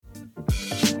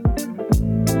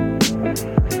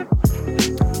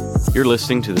You're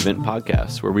listening to the Vent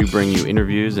Podcast, where we bring you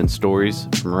interviews and stories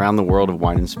from around the world of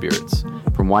wine and spirits.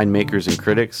 From winemakers and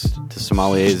critics to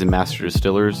sommeliers and master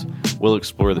distillers, we'll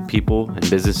explore the people and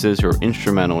businesses who are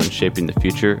instrumental in shaping the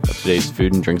future of today's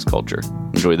food and drinks culture.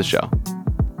 Enjoy the show.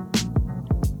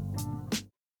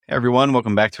 Hey everyone,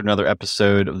 welcome back to another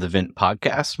episode of the Vent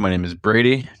Podcast. My name is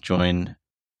Brady, joined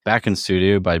back in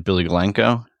studio by Billy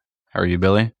Galenko. How are you,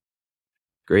 Billy?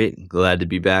 Great. Glad to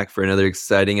be back for another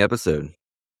exciting episode.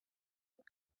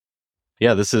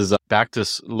 Yeah, this is back to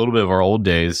a little bit of our old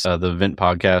days. The Vent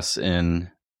Podcast in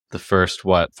the first,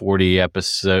 50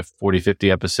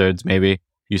 episodes maybe,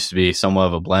 used to be somewhat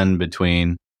of a blend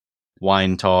between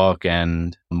wine talk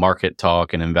and market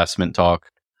talk and investment talk,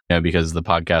 because the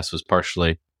podcast was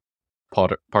partially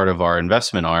part of our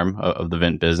investment arm of the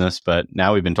Vent business. But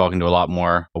now we've been talking to a lot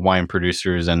more wine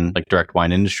producers and direct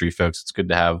wine industry folks. It's good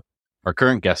to have our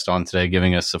current guest on today,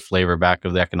 giving us a flavor back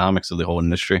of the economics of the whole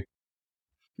industry.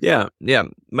 Yeah.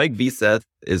 Mike Veseth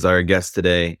is our guest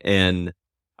today. And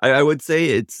I would say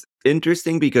it's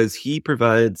interesting because he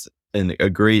provides a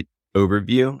great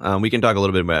overview. We can talk a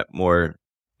little bit about more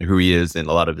who he is in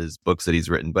a lot of his books that he's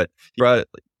written, but he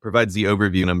provides the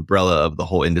overview and umbrella of the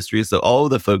whole industry. So all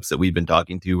of the folks that we've been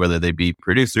talking to, whether they be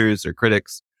producers or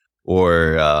critics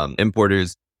or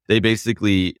importers, they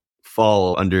basically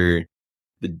fall under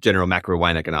the general macro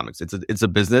wine economics. It's a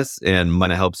business, and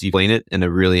Mana helps you explain it in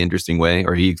a really interesting way,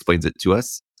 or he explains it to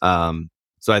us.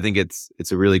 So I think it's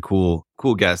a really cool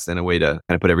guest and a way to kind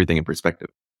of put everything in perspective.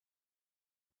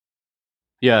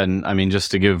 Yeah, and I mean,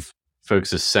 just to give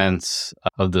folks a sense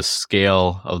of the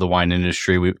scale of the wine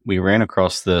industry, we ran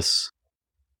across this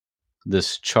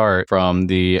chart from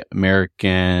the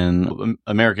American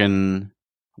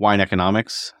Wine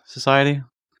Economics Society.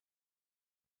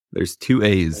 There's two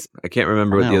A's. I can't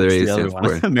remember what the other A stands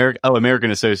for.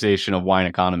 American Association of Wine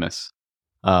Economists.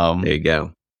 There you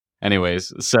go.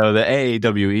 Anyways, so the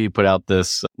AAWE put out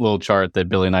this little chart that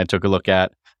Billy and I took a look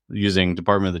at using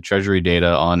Department of the Treasury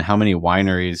data on how many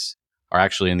wineries are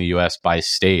actually in the U.S. by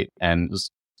state. And it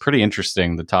was pretty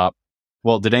interesting.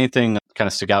 Did anything kind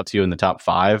of stick out to you in the top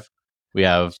 5? We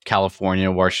have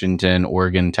California, Washington,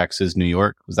 Oregon, Texas, New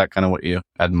York. Was that kind of what you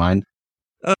had in mind?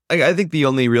 I think the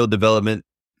only real development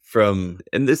and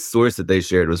this source that they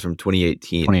shared was from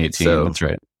 2018. 2018, so, that's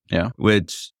right. Yeah.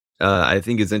 Which I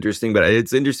think is interesting, but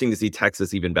it's interesting to see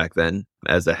Texas even back then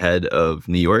as ahead of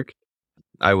New York.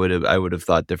 I would have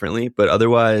thought differently, but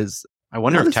otherwise, I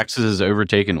wonder if Texas has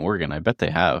overtaken Oregon. I bet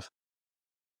they have.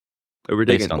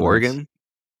 Overtaken Oregon?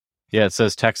 Yeah, it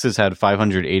says Texas had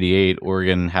 588,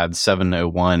 Oregon had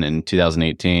 701 in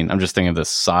 2018. I'm just thinking of the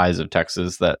size of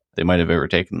Texas that they might have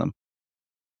overtaken them.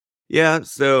 Yeah,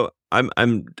 so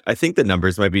I think the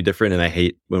numbers might be different, and I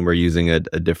hate when we're using a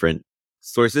different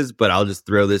sources, but I'll just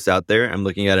throw this out there. I'm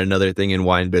looking at another thing in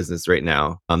wine business right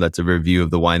now. That's a review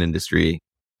of the wine industry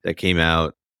that came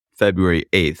out February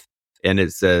 8th. And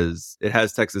it says it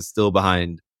has Texas still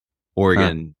behind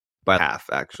Oregon by half,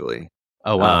 actually.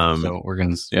 Oh, wow. So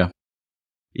Oregon's, yeah.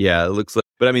 Yeah, it looks like,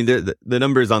 but I mean, the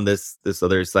numbers on this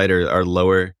other site are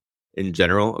lower in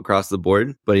general across the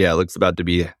board. But yeah, it looks about to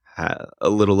be a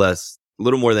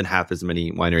little more than half as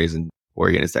many wineries in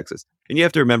Oregon as Texas. And you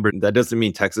have to remember that doesn't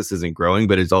mean Texas isn't growing,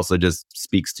 but it also just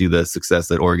speaks to the success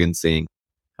that Oregon's seeing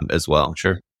as well.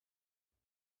 Sure.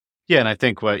 Yeah, and I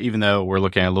think even though we're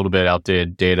looking at a little bit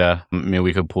outdated data, I mean,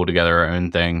 we could pull together our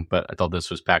own thing, but I thought this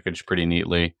was packaged pretty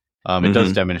neatly. It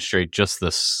does demonstrate just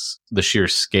the sheer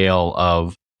scale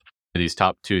of these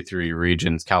top 2-3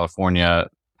 regions. California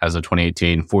has a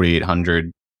 2018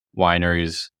 4,800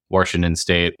 wineries. Washington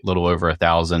State, a little over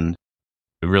 1,000.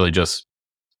 Really just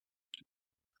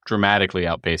dramatically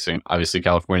outpacing. Obviously,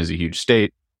 California is a huge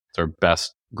state. It's our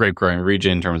best grape growing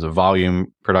region in terms of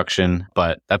volume production,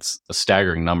 but that's a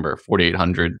staggering number,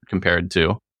 4,800 compared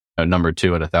to number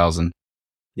 2 at 1,000.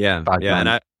 Yeah,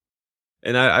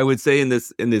 and I would say in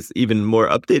this even more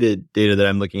updated data that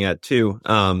I'm looking at too.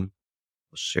 I'll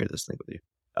share this link with you.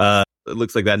 It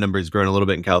looks like that number has grown a little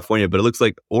bit in California, but it looks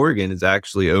like Oregon has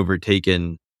actually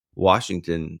overtaken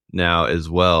Washington now as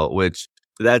well, which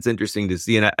that's interesting to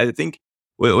see. And I think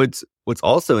what's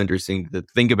also interesting to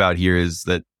think about here is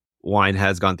that wine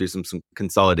has gone through some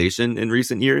consolidation in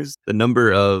recent years. The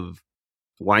number of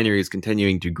wineries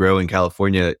continuing to grow in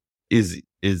California is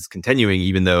continuing,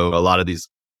 even though a lot of these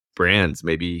brands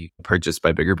may be purchased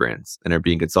by bigger brands and are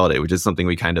being consolidated, which is something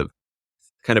we kind of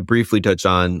briefly touch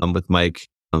on with Mike,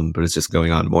 but it's just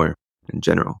going on more in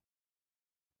general.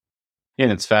 Yeah,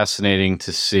 and it's fascinating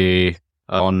to see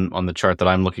on the chart that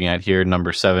I'm looking at here,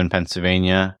 number 7,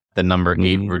 Pennsylvania, then number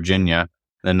 8, Virginia,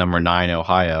 then number 9,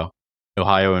 Ohio.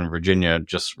 Ohio and Virginia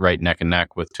just right neck and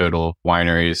neck with total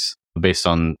wineries based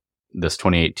on this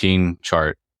 2018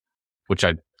 chart, which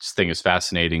I just think is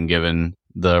fascinating given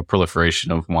the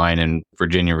proliferation of wine in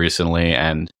Virginia recently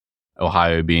and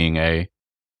Ohio being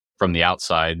from the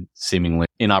outside, seemingly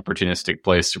inopportunistic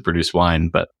place to produce wine,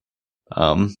 but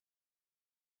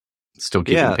still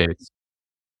keeping pace.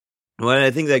 Well,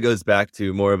 I think that goes back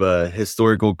to more of a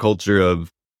historical culture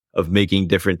of making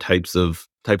different types of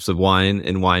wine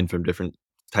and wine from different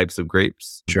types of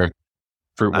grapes. Sure.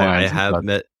 Fruit wines.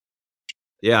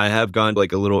 I have gone to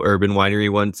like a little urban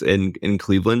winery once in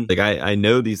Cleveland. Like I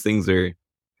know these things are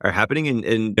happening,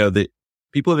 and the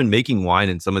people have been making wine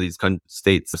in some of these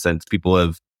states since people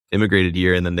have immigrated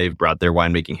here, and then they've brought their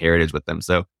winemaking heritage with them.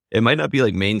 So it might not be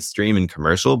like mainstream and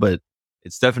commercial, but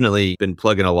it's definitely been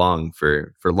plugging along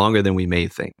for longer than we may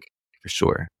think, for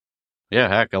sure. Yeah,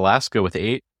 heck, Alaska with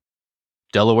 8,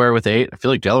 Delaware with 8. I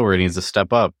feel like Delaware needs to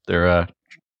step up. They're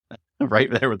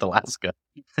right there with Alaska.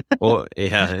 Well,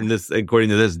 yeah, and according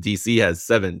to this, DC has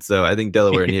 7. So I think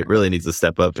Delaware really needs to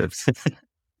step up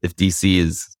if DC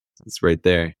is right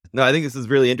there. No, I think this is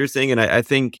really interesting, and I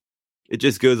think it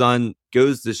just goes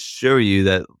to show you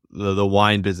that the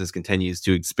wine business continues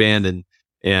to expand,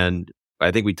 and I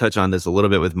think we touch on this a little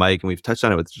bit with Mike, and we've touched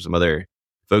on it with some other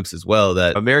folks as well,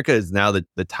 that America is now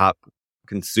the top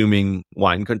consuming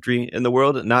wine country in the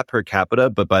world, not per capita,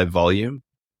 but by volume.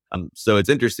 So it's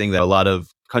interesting that a lot of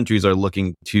countries are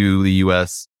looking to the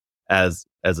U.S. as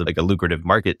a lucrative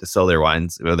market to sell their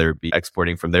wines, whether it be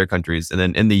exporting from their countries. And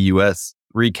then in the U.S.,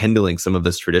 rekindling some of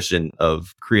this tradition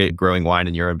of growing wine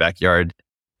in your own backyard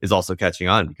is also catching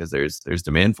on because there's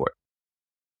demand for it.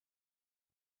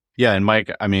 Yeah, and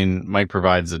Mike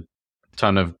provides a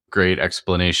ton of great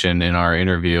explanation in our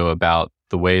interview about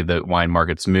the way that wine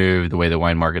markets move, the way that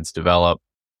wine markets develop.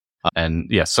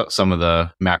 And some of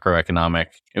the macroeconomic,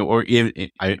 or even,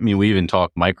 we even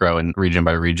talk micro and region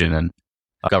by region and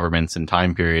governments and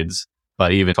time periods,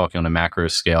 but even talking on a macro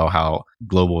scale, how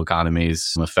global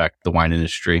economies affect the wine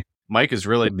industry. Mike is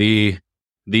really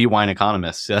the wine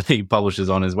economist. He publishes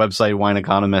on his website, Wine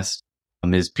Economist.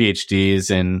 His PhD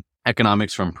is in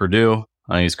economics from Purdue.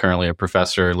 He's currently a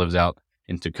professor, lives out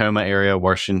in Tacoma area,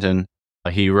 Washington.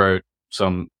 He wrote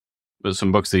some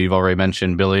books that you've already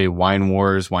mentioned, Billy: Wine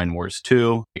Wars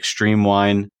 2, Extreme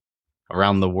Wine,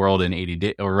 Around the World in 80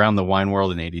 days, Around the Wine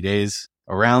World in 80 days,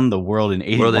 Around the World in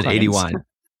 80 Wine.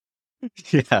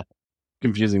 Yeah,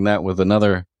 confusing that with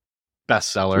another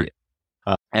bestseller.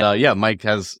 Mike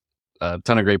has a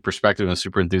ton of great perspective and is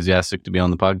super enthusiastic to be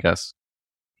on the podcast.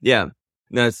 Yeah,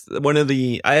 that's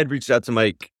I had reached out to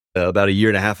Mike about a year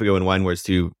and a half ago when Wine Wars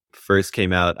 2 first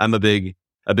came out. I'm a big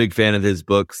fan of his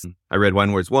books. I read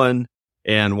Wine Wars 1,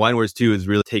 and Wine Wars 2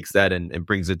 really takes that and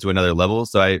brings it to another level.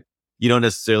 So I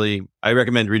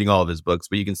recommend reading all of his books,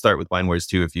 but you can start with Wine Wars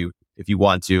 2 if you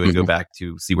want to and go back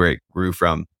to see where it grew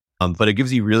from. But it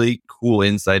gives you really cool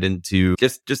insight into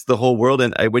just the whole world.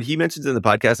 And what he mentions in the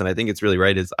podcast, and I think it's really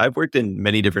right, is I've worked in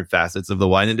many different facets of the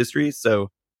wine industry. So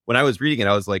when I was reading it,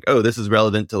 I was like, oh, this is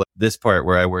relevant to this part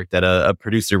where I worked at a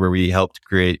producer where we helped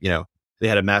create, they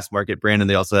had a mass market brand and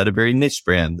they also had a very niche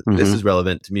brand. Mm-hmm. This is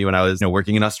relevant to me when I was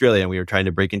working in Australia and we were trying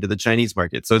to break into the Chinese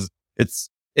market. So it's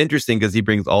interesting because he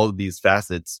brings all of these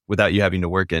facets without you having to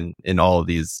work in all of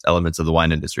these elements of the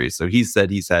wine industry. So he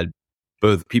said he's had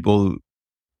both people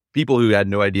who had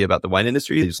no idea about the wine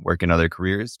industry, they just work in other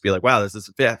careers, be like, wow, this is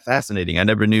fascinating. I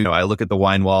never knew. I look at the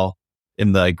wine wall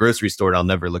in the grocery store and I'll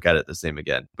never look at it the same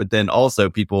again. But then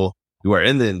also people who are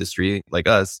in the industry like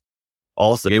us,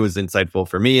 also it was insightful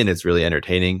for me and it's really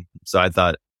entertaining. So I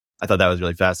thought that was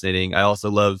really fascinating. I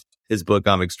also love his book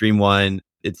on Extreme Wine.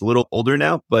 It's a little older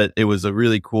now, but it was a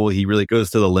really cool, he really goes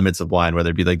to the limits of wine, whether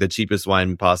it be like the cheapest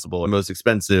wine possible or most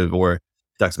expensive, or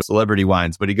talks about celebrity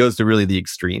wines, but he goes to really the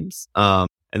extremes.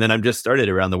 And then I'm just started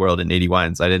Around the World in 80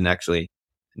 Wines. I didn't actually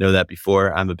know that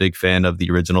before. I'm a big fan of the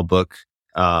original book.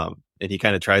 And he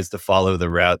kind of tries to follow the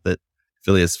route that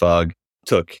Phileas Fogg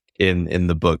took in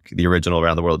the book, the original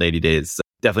Around the World in 80 Days. So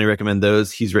definitely recommend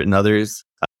those. He's written others.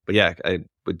 But yeah, I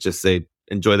would just say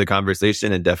enjoy the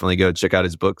conversation and definitely go check out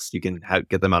his books. You can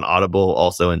get them on Audible,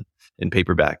 also in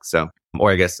paperback. So,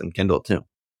 or I guess in Kindle too.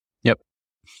 Yep.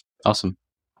 Awesome.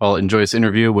 Well, enjoy this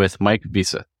interview with Mike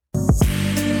Veseth.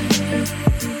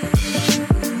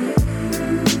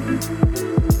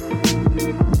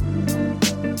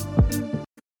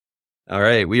 All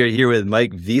right. We are here with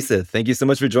Mike Veseth. Thank you so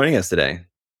much for joining us today.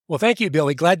 Well, thank you,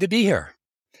 Billy. Glad to be here.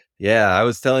 Yeah, I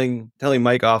was telling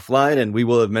Mike offline, and we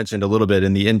will have mentioned a little bit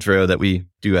in the intro that we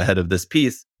do ahead of this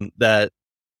piece, that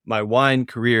my wine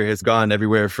career has gone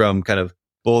everywhere from kind of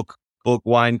bulk bulk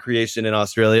wine creation in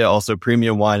Australia, also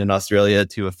premium wine in Australia,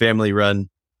 to a family-run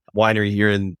winery here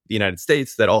in the United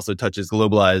States that also touches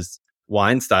globalized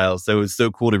wine styles. So it was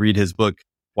so cool to read his book,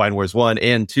 Wine Wars 1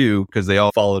 and 2, because they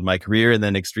all followed my career. And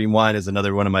then Extreme Wine is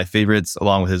another one of my favorites,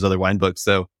 along with his other wine books.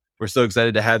 So we're so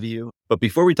excited to have you. But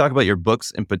before we talk about your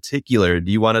books in particular,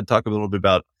 do you want to talk a little bit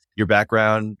about your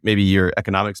background, maybe your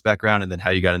economics background, and then how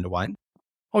you got into wine?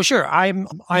 Oh, sure. I'm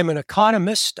an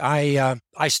economist. I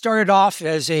started off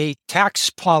as a tax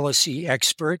policy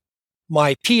expert.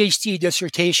 My PhD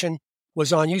dissertation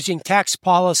was on using tax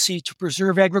policy to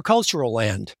preserve agricultural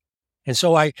land. And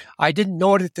so I didn't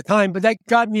know it at the time, but that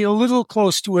got me a little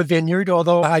close to a vineyard,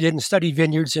 although I didn't study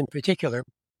vineyards in particular.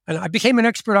 And I became an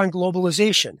expert on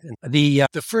globalization. And the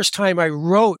first time I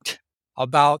wrote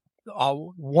about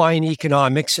wine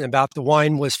economics and about the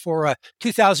wine was for a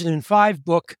 2005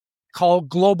 book called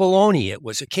Globaloney. It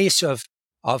was a case of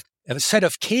a set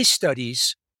of case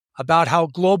studies about how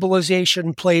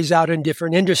globalization plays out in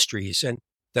different industries. And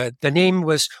the name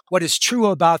was What is True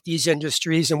About These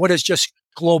Industries and What is Just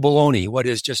Globaloney, what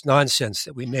is just nonsense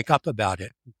that we make up about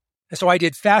it. And so I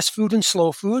did fast food and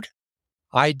slow food.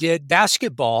 I did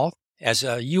basketball as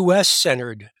a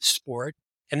U.S.-centered sport,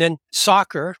 and then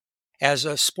soccer as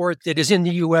a sport that is in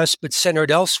the U.S. but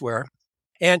centered elsewhere.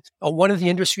 And one of the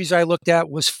industries I looked at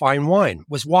was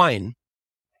wine.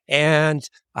 And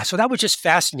so that was just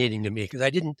fascinating to me because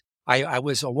I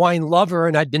was a wine lover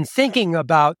and I'd been thinking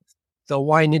about the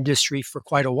wine industry for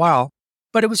quite a while.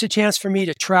 But it was a chance for me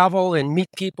to travel and meet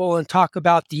people and talk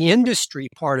about the industry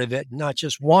part of it, not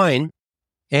just wine.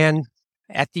 And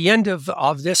at the end of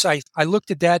this, I looked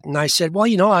at that and I said, well,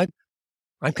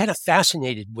 I'm kind of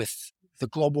fascinated with the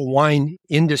global wine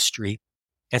industry.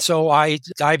 And so I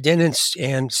dived in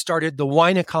and started the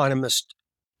Wine Economist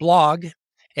blog.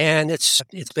 And it's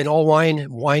been all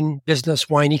wine business,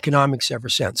 wine economics ever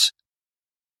since.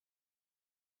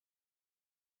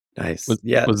 Nice.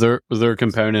 Was there a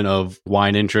component of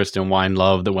wine interest and wine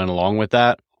love that went along with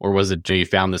that? Or was it you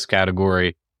found this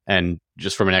category and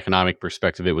just from an economic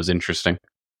perspective, it was interesting?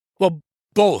 Well,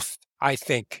 both, I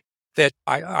think. That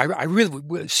I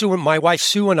really, Sue, my wife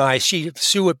Sue and I,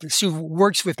 Sue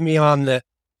works with me on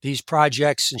these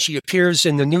projects and she appears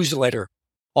in the newsletter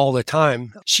all the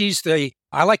time.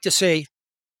 I like to say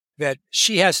that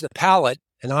she has the palate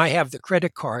and I have the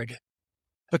credit card.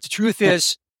 But the truth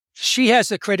is, she has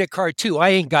the credit card too. I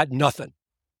ain't got nothing,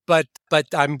 but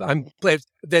I'm glad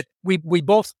that we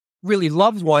both really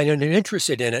loved wine and are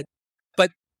interested in it.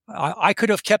 But I could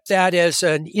have kept that as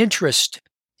an interest.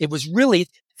 It was really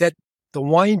that the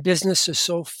wine business is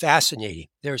so fascinating.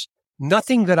 There's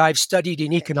nothing that I've studied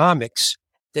in economics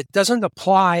that doesn't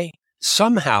apply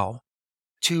somehow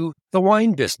to the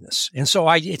wine business. And so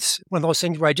it's one of those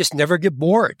things where I just never get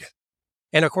bored.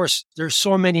 And of course, there's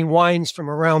so many wines from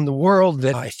around the world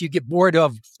that if you get bored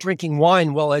of drinking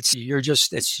wine, well, it's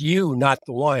you, not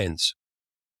the wines.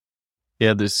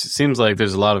 Yeah, this seems like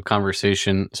there's a lot of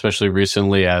conversation, especially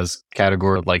recently as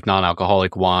categories like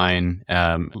non-alcoholic wine,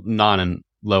 non and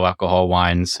low alcohol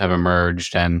wines have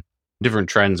emerged and different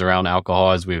trends around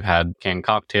alcohol as we've had canned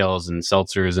cocktails and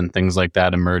seltzers and things like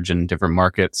that emerge in different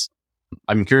markets.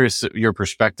 I'm curious your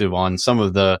perspective on some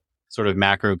of the sort of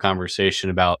macro conversation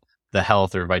about the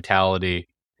health or vitality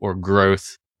or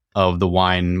growth of the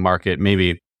wine market,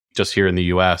 maybe just here in the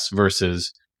US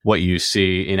versus what you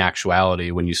see in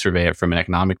actuality when you survey it from an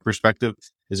economic perspective.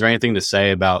 Is there anything to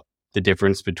say about the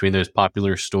difference between those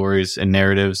popular stories and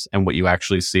narratives and what you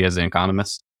actually see as an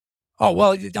economist? Oh,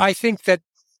 well, I think that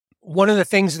one of the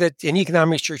things that in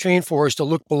economics you're trained for is to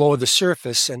look below the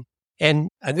surface. And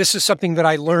this is something that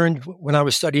I learned when I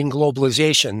was studying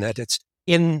globalization, that it's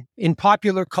in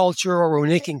popular culture or when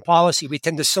making policy, we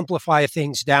tend to simplify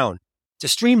things down, to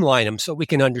streamline them so we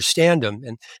can understand them.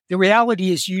 And the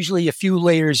reality is usually a few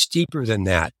layers deeper than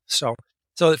that. So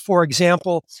that, for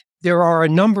example, there are a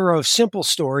number of simple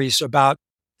stories about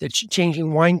the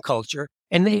changing wine culture,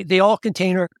 and they all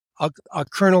contain a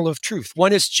kernel of truth.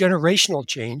 One is generational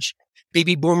change.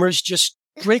 Baby boomers just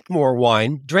drank more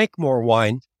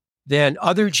wine than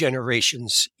other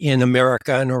generations in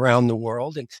America and around the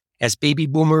world. And as baby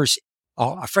boomers,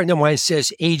 a friend of mine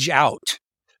says, age out.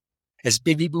 As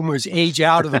baby boomers age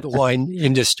out of the wine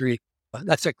industry,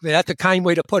 that's a kind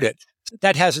way to put it.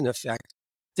 That has an effect.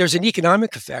 There's an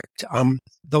economic effect.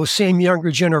 Those same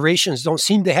younger generations don't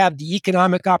seem to have the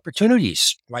economic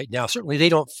opportunities right now. Certainly, they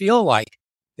don't feel like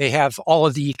they have all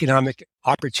of the economic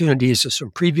opportunities of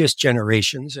some previous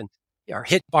generations and are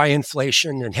hit by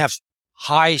inflation and have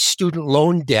high student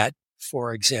loan debt,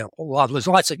 for example. There's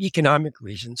lots of economic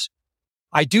reasons.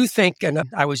 I do think, and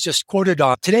I was just quoted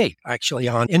today, actually,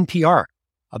 on NPR,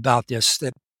 about this,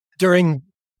 that during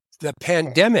the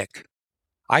pandemic,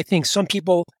 I think some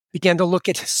people began to look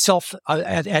at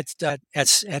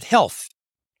at health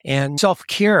and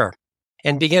self-care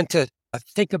and began to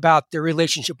think about their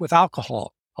relationship with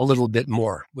alcohol a little bit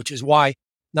more, which is why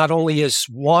not only has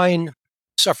wine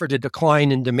suffered a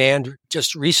decline in demand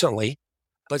just recently,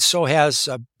 but so has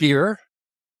beer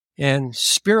and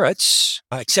spirits,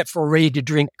 except for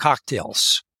ready-to-drink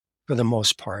cocktails for the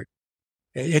most part.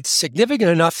 It's significant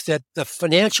enough that the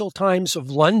Financial Times of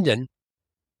London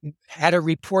had a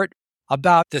report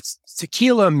about the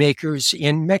tequila makers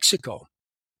in Mexico.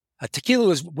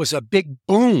 Tequila was a big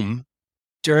boom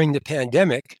during the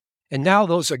pandemic, and now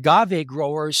those agave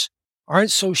growers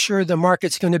aren't so sure the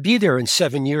market's going to be there in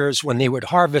 7 years when they would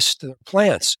harvest their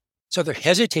plants. So they're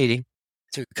hesitating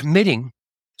to committing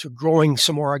to growing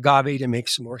some more agave to make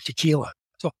some more tequila.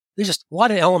 So there's just a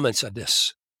lot of elements of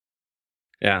this.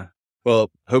 Yeah.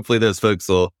 Well, hopefully those folks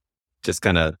will just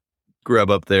kind of grub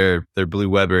up their Blue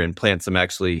Weber and plant some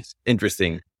actually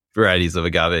interesting varieties of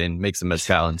agave and make some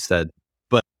mezcal instead.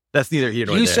 But that's neither here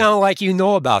nor there. You sound like you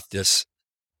know about this.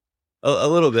 A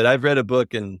little bit. I've read a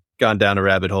book and gone down a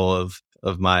rabbit hole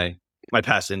of my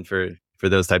passion for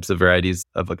those types of varieties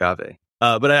of agave.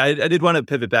 But I did want to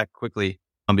pivot back quickly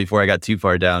before I got too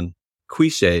far down.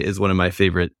 Quiche is one of my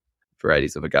favorite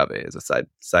varieties of agave as a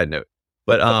side note.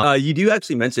 But you do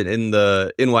actually mention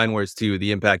in Wine Wars 2,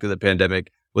 the impact of the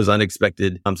pandemic was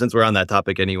unexpected. Since we're on that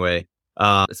topic anyway,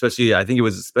 especially I think it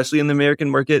was especially in the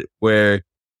American market where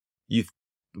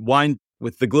wine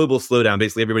with the global slowdown,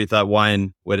 basically everybody thought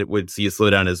wine would see a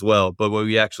slowdown as well. But what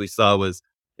we actually saw was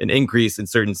an increase in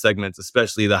certain segments,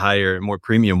 especially the higher, more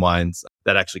premium wines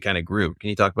that actually kind of grew. Can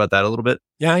you talk about that a little bit?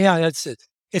 Yeah, that's it.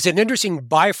 It's an interesting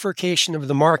bifurcation of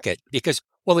the market because,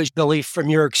 well, Billy, from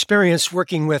your experience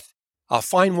working with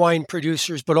fine wine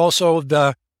producers, but also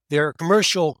their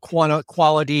commercial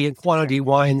quality and quantity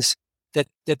wines, that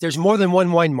there's more than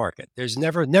one wine market. There's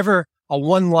never a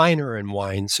one-liner in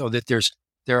wine, so that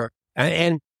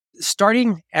and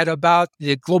starting at about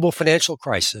the global financial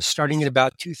crisis, starting at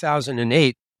about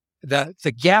 2008,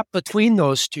 the gap between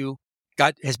those two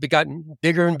has gotten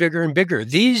bigger and bigger and bigger.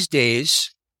 These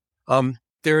days,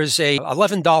 there is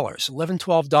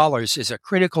 $12 is a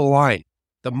critical line.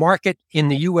 The market in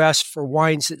the U.S. for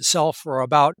wines that sell for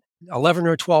about $11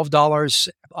 or $12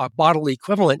 a bottle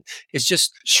equivalent is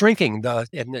just shrinking.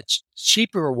 And the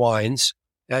cheaper wines,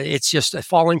 it's just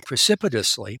falling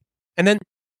precipitously. And then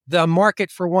the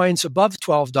market for wines above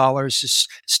 $12 is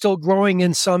still growing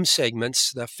in some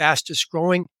segments. The fastest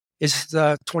growing is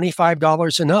the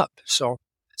 $25 and up. So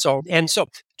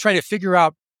trying to figure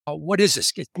out what is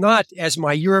this? It's not, as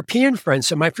my European friends,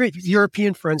 so my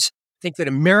European friends think that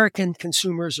American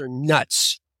consumers are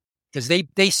nuts because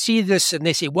they see this and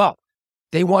they say, well,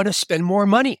 they want to spend more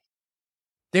money.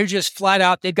 They're just flat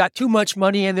out, they've got too much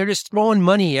money and they're just throwing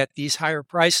money at these higher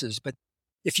prices. But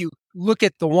if you look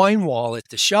at the wine wall at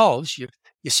the shelves, you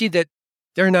see that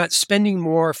they're not spending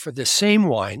more for the same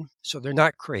wine, so they're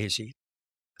not crazy.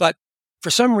 But for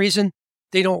some reason,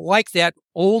 they don't like that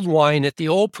old wine at the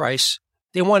old price.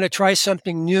 They want to try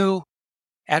something new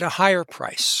at a higher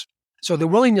price. So they're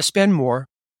willing to spend more,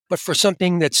 but for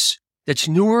something that's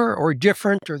newer or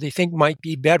different or they think might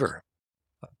be better.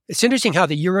 It's interesting how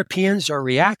the Europeans are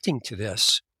reacting to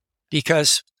this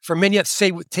because for many,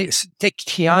 take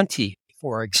Chianti,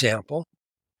 for example,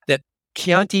 that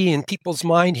Chianti in people's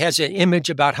mind has an image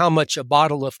about how much a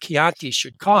bottle of Chianti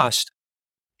should cost.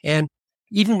 And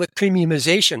even with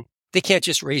premiumization, they can't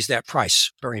just raise that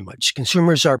price very much.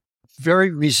 Consumers are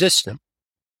very resistant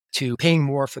to paying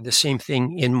more for the same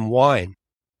thing in wine.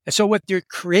 And so what they're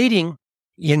creating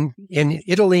in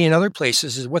Italy and other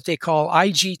places is what they call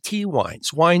IGT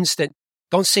wines that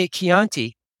don't say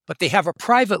Chianti, but they have a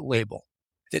private label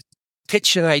that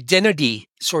pitch an identity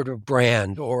sort of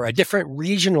brand or a different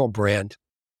regional brand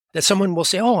that someone will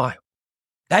say, oh,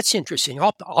 that's interesting.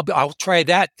 I'll try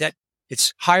that. That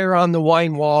it's higher on the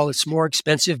wine wall. It's more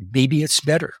expensive. Maybe it's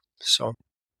better.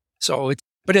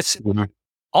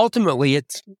 Ultimately,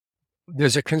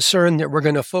 there's a concern that we're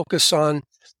going to focus on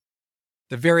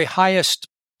the very highest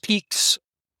peaks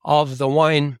of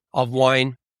wine,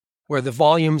 where the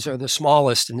volumes are the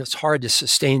smallest, and it's hard to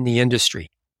sustain the industry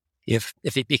if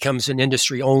it becomes an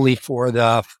industry only for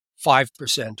the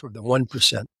 5% or the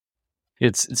 1%.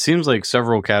 It seems like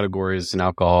several categories in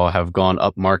alcohol have gone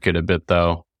up market a bit,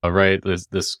 though, right?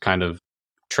 This kind of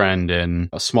trend in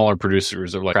smaller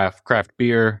producers of like craft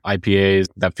beer, IPAs,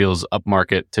 that feels up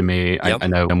market to me. Yep. I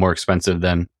know more expensive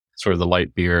than sort of the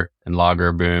light beer and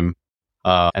lager boom.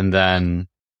 And then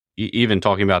even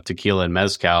talking about tequila and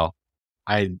mezcal,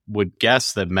 I would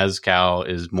guess that mezcal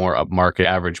is more upmarket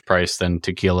average price than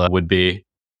tequila would be.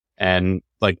 And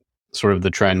like sort of the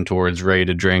trend towards ready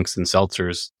to drinks and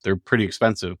seltzers, they're pretty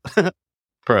expensive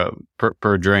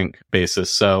per drink basis.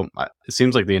 So it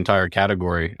seems like the entire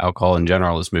category, alcohol in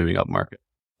general, is moving upmarket.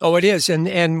 Oh, it is.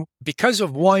 And because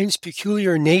of wine's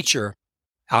peculiar nature,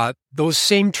 those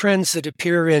same trends that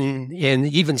appear in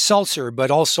even seltzer, but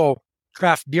also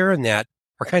craft beer and that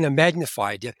are kind of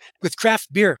magnified. With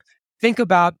craft beer, think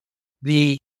about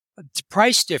the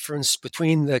price difference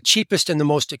between the cheapest and the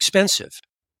most expensive.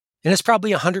 And it's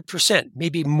probably 100%,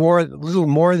 maybe more, a little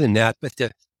more than that. But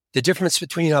the difference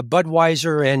between a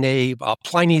Budweiser and a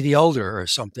Pliny the Elder or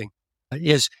something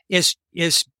is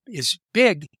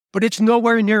big, but it's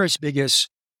nowhere near as big as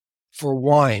for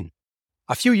wine.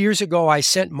 A few years ago, I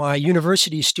sent my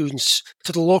university students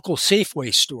to the local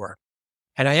Safeway store,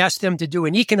 and I asked them to do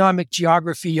an economic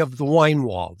geography of the wine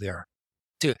wall there,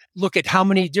 to look at how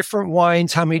many different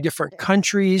wines, how many different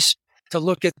countries, to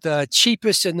look at the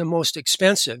cheapest and the most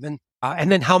expensive, and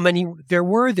then how many there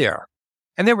were there.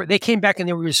 And they came back and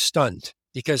they were stunned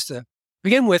because to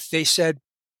begin with, they said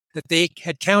that they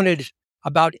had counted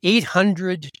about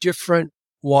 800 different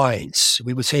wines.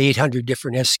 We would say 800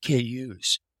 different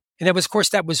SKUs. And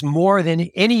that was more than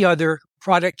any other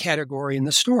product category in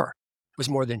the store. It was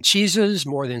more than cheeses,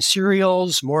 more than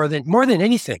cereals, more than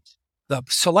anything. The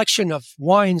selection of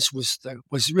wines was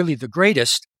really the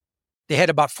greatest. They had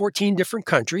about 14 different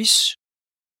countries,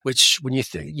 which when you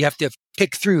have to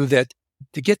pick through that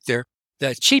to get there.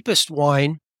 The cheapest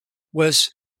wine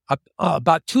was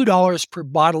about $2 per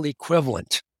bottle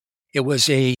equivalent. It was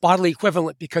a bottle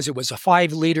equivalent because it was a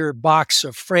 5-liter box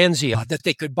of Franzia that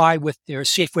they could buy with their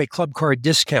Safeway Club Card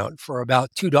discount for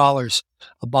about $2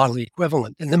 a bottle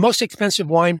equivalent. And the most expensive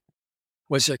wine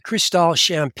was a Cristal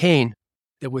Champagne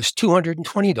that was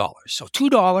 $220. So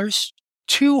 $2,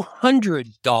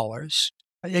 $200.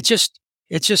 It's just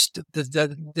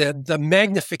the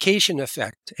magnification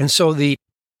effect. And so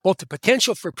both the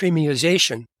potential for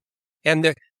premiumization and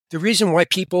the reason why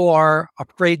people are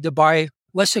afraid to buy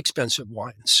less expensive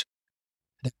wines.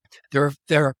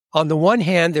 They're on the one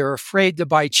hand, they're afraid to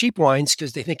buy cheap wines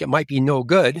because they think it might be no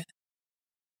good.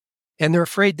 And they're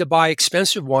afraid to buy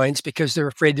expensive wines because they're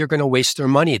afraid they're going to waste their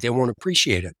money. They won't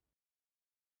appreciate it.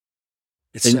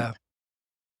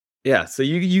 Yeah. So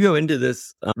you go into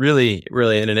this really,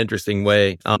 really in an interesting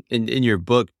way in your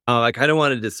book. I kind of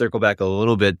wanted to circle back a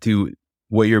little bit to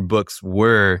what your books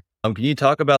were. Can you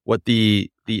talk about what you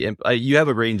have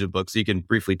a range of books, so you can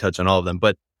briefly touch on all of them,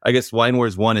 but I guess Wine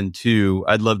Wars 1 and 2,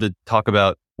 I'd love to talk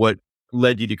about what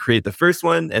led you to create the first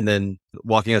one and then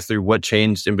walking us through what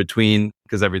changed in between,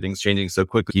 because everything's changing so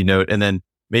quickly, you note, and then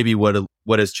maybe what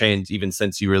has changed even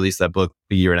since you released that book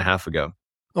a year and a half ago.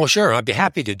 Oh, sure. I'd be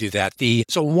happy to do that.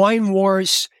 So Wine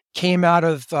Wars came out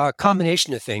of a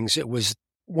combination of things. It was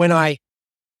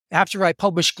after I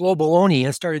published Global Oni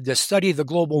and started to study the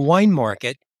global wine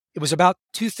market, it was about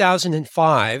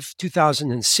 2005,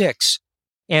 2006,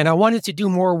 and I wanted to do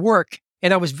more work.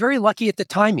 And I was very lucky at the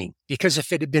timing, because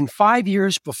if it had been 5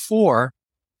 years before,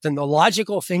 then the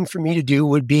logical thing for me to do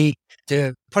would be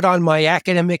to put on my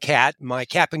academic hat, my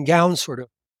cap and gown sort of,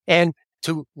 and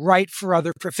to write for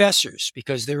other professors,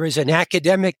 because there is an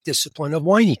academic discipline of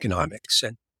wine economics.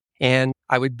 And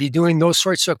I would be doing those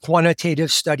sorts of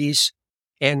quantitative studies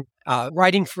and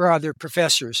writing for other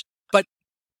professors. But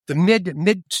the mid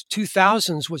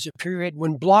 2000s was a period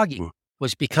when blogging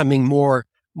was becoming more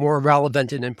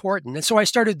relevant and important. And so I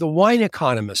started the Wine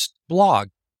Economist blog.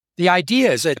 The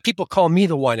idea is that people call me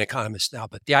the Wine Economist now,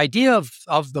 but the idea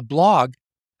of the blog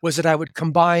was that I would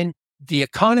combine the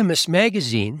Economist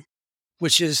magazine,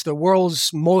 which is the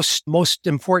world's most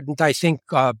important, I think,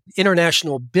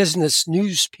 international business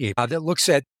newspaper that looks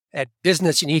at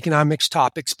business and economics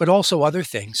topics, but also other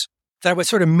things, that I would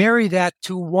sort of marry that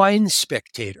to Wine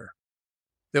Spectator,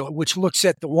 which looks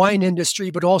at the wine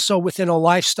industry, but also within a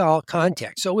lifestyle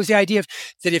context. So it was the idea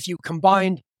that if you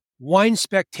combined Wine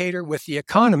Spectator with The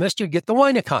Economist, you'd get the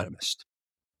Wine Economist.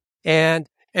 And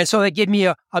so that gave me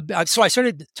so I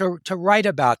started to write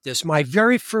about this. My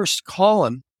very first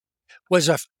column was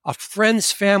a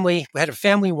friend's family who had a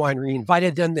family winery,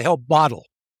 invited them to help bottle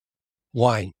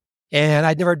wine. And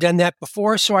I'd never done that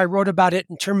before, so I wrote about it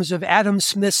in terms of Adam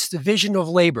Smith's division of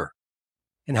labor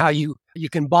and how you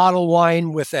can bottle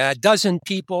wine with a dozen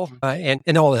people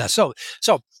and all of that. So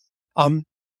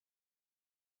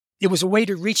it was a way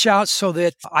to reach out so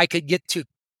that I could get to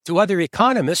other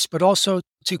economists, but also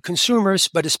to consumers,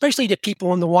 but especially to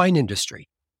people in the wine industry.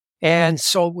 And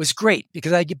so it was great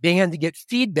because I began to get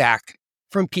feedback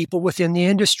from people within the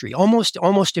industry almost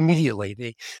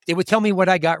immediately. They would tell me what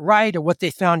I got right or what they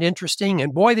found interesting,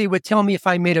 and boy, they would tell me if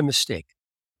I made a mistake.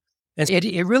 And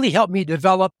it really helped me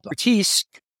develop expertise,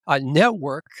 a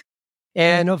network,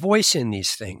 and a voice in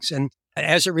these things. And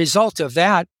as a result of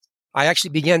that, I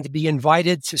actually began to be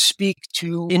invited to speak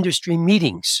to industry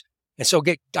meetings. And so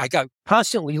I got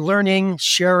constantly learning,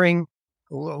 sharing,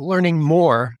 learning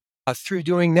more through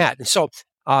doing that. And so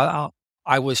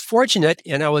I was fortunate,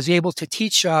 and I was able to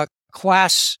teach a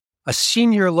class, a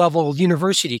senior level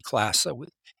university class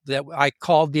that I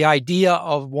called the Idea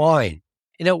of Wine.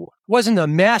 And it wasn't a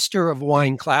Master of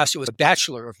Wine class. It was a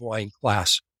Bachelor of Wine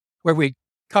class where we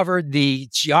covered the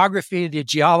geography, the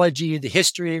geology, the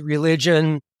history,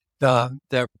 religion,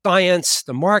 the science,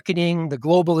 the marketing, the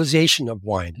globalization of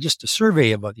wine, just a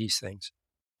survey of these things.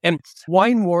 And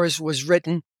Wine Wars was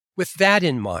written with that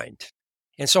in mind.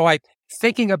 And so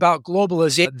thinking about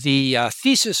globalization, the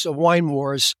thesis of Wine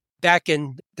Wars back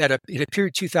in that it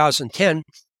appeared 2010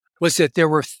 was that there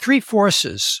were three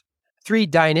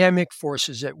dynamic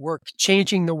forces at work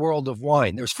changing the world of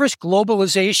wine. There was first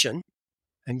globalization,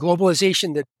 and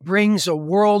globalization that brings a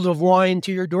world of wine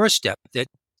to your doorstep, that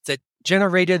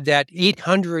generated that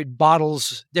 800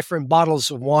 different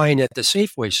bottles of wine at the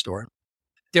Safeway store.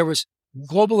 There was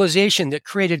globalization that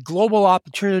created global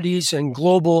opportunities and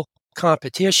global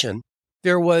competition.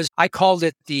 There was, I called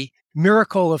it the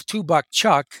miracle of $2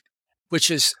 Chuck, which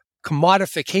is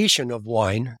commodification of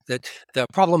wine, that the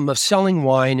problem of selling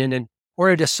wine, and in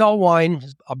order to sell wine,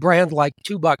 a brand like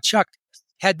 $2 Chuck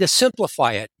had to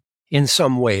simplify it in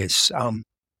some ways.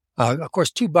 Of course,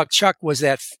 $2 Chuck was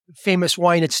that famous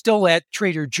wine. It's still at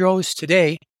Trader Joe's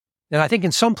today. And I think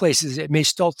in some places it may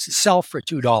still sell for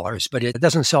 $2, but it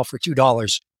doesn't sell for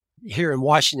 $2 here in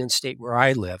Washington State where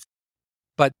I live.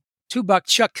 But $2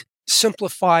 Chuck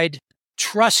simplified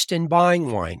trust in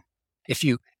buying wine. If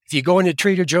you go into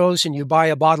Trader Joe's and you buy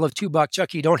a bottle of $2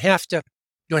 Chuck, you don't have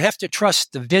to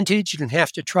trust the vintage. You don't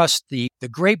have to trust the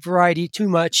grape variety too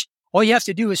much. All you have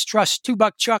to do is trust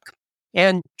 $2 Chuck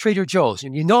and Trader Joe's,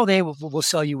 and they will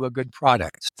sell you a good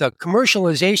product. The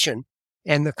commercialization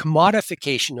and the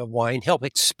commodification of wine helped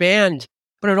expand,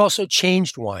 but it also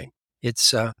changed wine.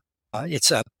 It's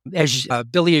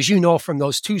Billy, as you know from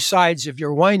those two sides of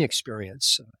your wine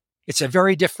experience, it's a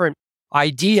very different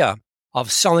idea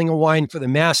of selling a wine for the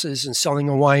masses and selling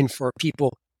a wine for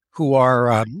people who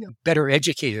are better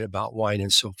educated about wine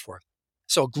and so forth.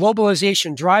 So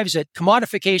globalization drives it,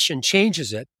 commodification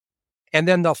changes it. And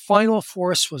then the final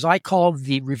force was I called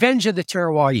the revenge of the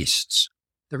terroirists,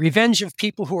 the revenge of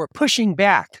people who are pushing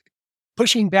back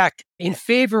in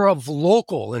favor of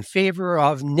local, in favor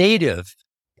of native,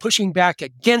 pushing back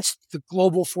against the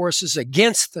global forces,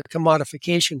 against the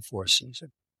commodification forces.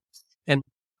 And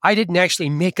I didn't actually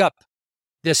make up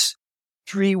this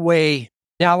three-way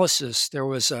analysis. There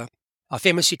was a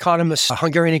famous economist, a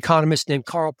Hungarian economist named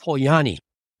Karl Polanyi,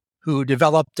 who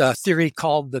developed a theory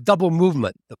called the double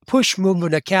movement, the push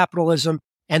movement of capitalism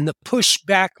and the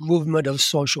pushback movement of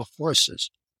social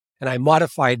forces. And I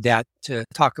modified that to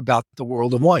talk about the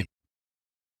world of wine.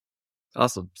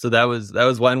 Awesome. So that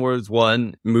was Wine Wars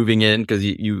 1, moving in, because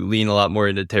you lean a lot more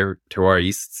into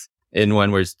terroirists. In Wine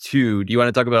Wars 2, do you want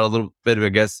to talk about a little bit of, I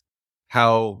guess,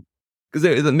 how,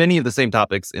 because many of the same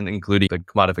topics, including the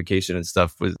commodification and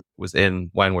stuff, was in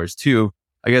Wine Wars 2.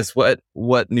 I guess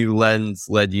what new lens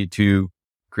led you to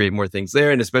create more things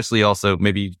there? And especially also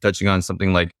maybe touching on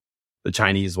something like the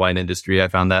Chinese wine industry. I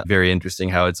found that very interesting,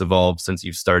 how it's evolved since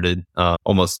you've started,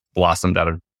 almost blossomed out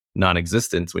of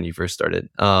non-existence when you first started.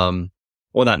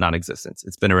 Well, not non-existence.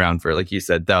 It's been around for, like you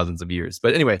said, thousands of years.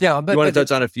 But anyway, you want to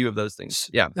touch on a few of those things?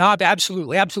 Yeah.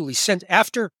 Absolutely. Since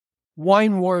after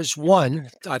Wine Wars 1,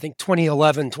 I think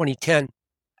 2011, 2010,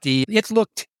 it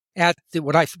looked at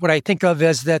what I think of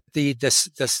as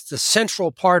the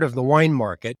central part of the wine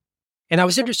market. And I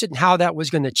was interested in how that was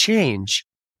going to change.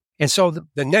 And so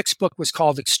the next book was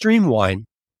called Extreme Wine.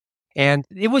 And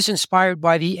it was inspired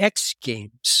by the X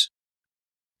Games,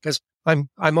 because I'm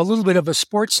a little bit of a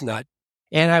sports nut.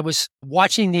 And I was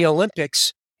watching the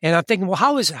Olympics, and I'm thinking, well,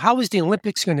 how is the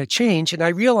Olympics going to change? And I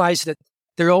realized that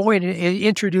they're always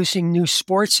introducing new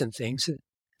sports and things.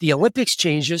 The Olympics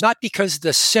changes not because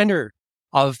the center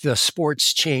of the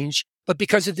sports change, but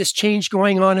because of this change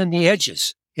going on in the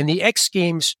edges. And the X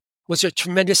Games was a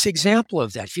tremendous example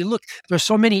of that. If you look, there's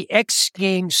so many X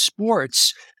Games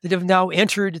sports that have now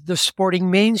entered the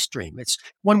sporting mainstream. It's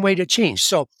one way to change.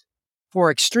 So for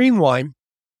Extreme Wine,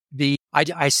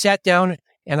 I sat down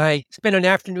and I spent an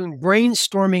afternoon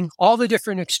brainstorming all the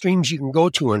different extremes you can go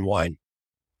to in wine.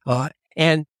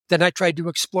 And then I tried to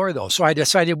explore those. So I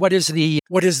decided what is the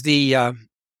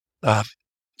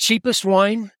cheapest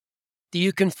wine that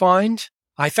you can find.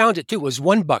 I found it too. It was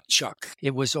 $1, Chuck.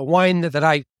 It was a wine that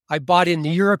I bought in the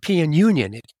European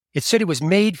Union. It said it was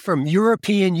made from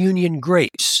European Union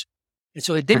grapes. And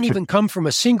so it didn't even come from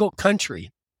a single country.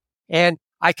 And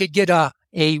I could get a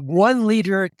 1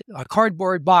 liter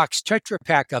cardboard box Tetra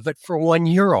Pak of it for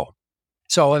 €1.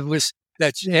 So it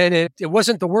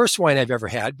wasn't the worst wine I've ever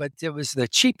had, but it was the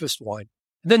cheapest wine.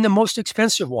 Then the most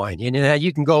expensive wine. And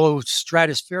you can go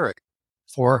stratospheric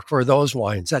for those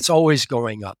wines. That's always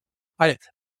going up. I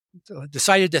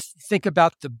decided to think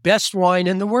about the best wine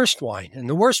and the worst wine. And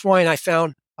the worst wine I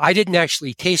found, I didn't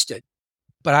actually taste it,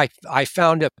 but I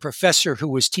found a professor who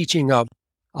was teaching a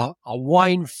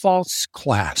wine false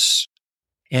class.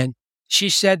 And she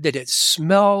said that it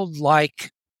smelled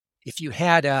like if you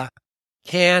had a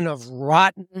can of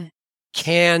rotten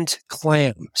canned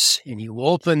clams and you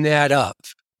open that up.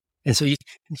 And so you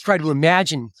can try to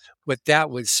imagine what that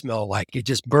would smell like. It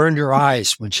just burned her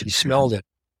eyes when she smelled it.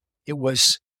 It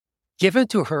was given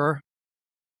to her,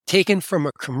 taken from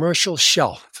a commercial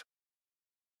shelf.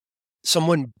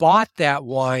 Someone bought that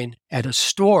wine at a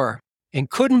store and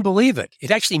couldn't believe it. It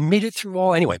actually made it through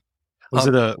all anyway. Was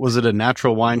it a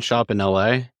natural wine shop in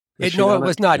LA? No, it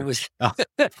was not. It was.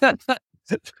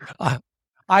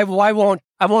 I won't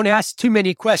ask too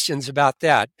many questions about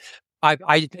that.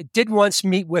 I did once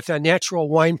meet with a natural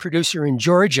wine producer in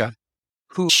Georgia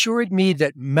who assured me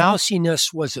that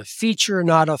mousiness was a feature,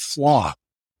 not a flaw.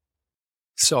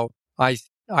 So I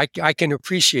can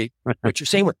appreciate what you're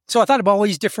saying. So I thought about all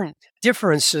these different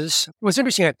differences. It was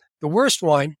interesting. The worst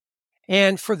wine,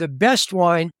 and for the best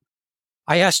wine,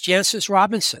 I asked Jancis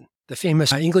Robinson, the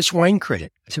famous English wine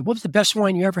critic. I said, "What was the best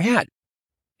wine you ever had?"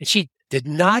 And she did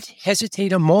not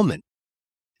hesitate a moment.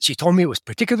 She told me it was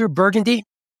particular Burgundy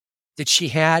that she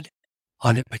had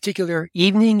on a particular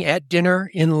evening at dinner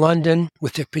in London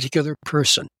with a particular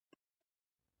person.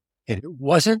 And it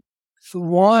wasn't the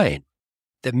wine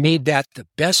that made that the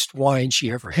best wine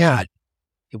she ever had.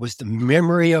 It was the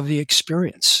memory of the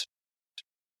experience.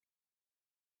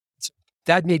 So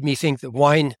that made me think that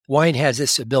wine has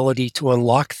this ability to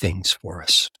unlock things for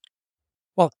us.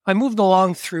 Well, I moved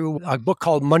along through a book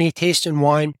called Money, Taste, and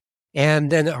Wine,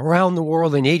 and then Around the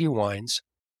World in 80 Wines.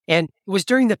 And it was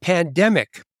during the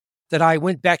pandemic that I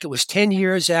went back. It was 10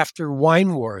 years after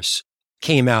Wine Wars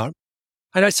came out.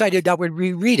 And I decided I would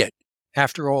reread it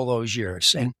after all those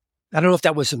years. And I don't know if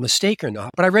that was a mistake or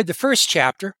not, but I read the first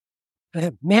chapter. And I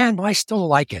thought, man, I still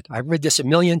like it. I've read this a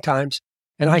million times,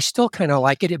 and I still kind of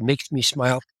like it. It makes me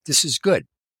smile. This is good.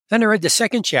 Then I read the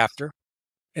second chapter,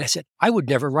 and I said, I would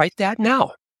never write that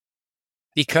now,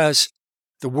 because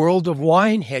the world of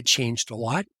wine had changed a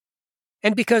lot,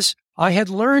 and because I had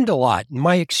learned a lot, and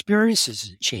my experiences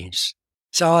had changed.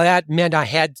 So that meant I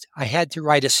had to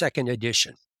write a second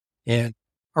edition. And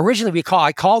originally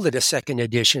I called it a second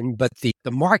edition, but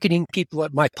the marketing people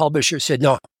at my publisher said,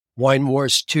 no, Wine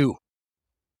Wars 2.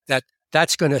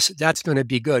 That's going to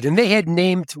be good. And they had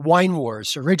named Wine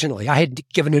Wars originally. I had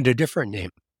given it a different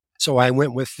name. So I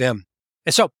went with them.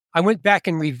 And so I went back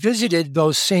and revisited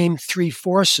those same three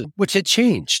forces, which had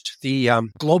changed. The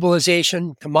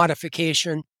globalization,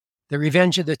 commodification, the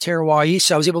revenge of the terroir.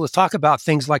 So I was able to talk about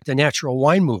things like the natural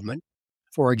wine movement,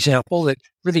 for example, that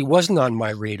really wasn't on my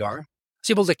radar. I was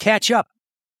able to catch up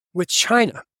with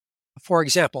China, for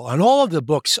example. On all of the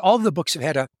books have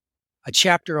had a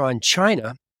chapter on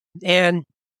China, and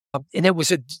it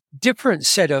was a different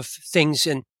set of things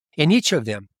in each of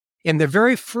them. In the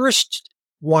very first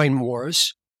Wine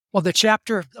Wars, well, the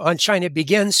chapter on China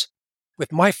begins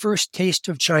with my first taste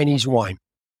of Chinese wine.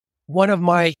 One of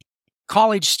my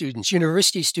college students,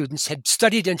 university students, had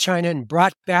studied in China and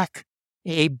brought back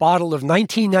a bottle of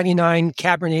 1999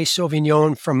 Cabernet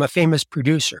Sauvignon from a famous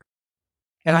producer.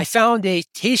 And I found a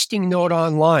tasting note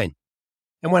online.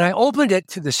 And when I opened it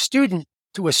to a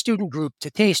student group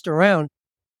to taste around,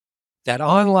 that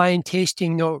online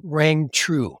tasting note rang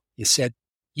true. It said,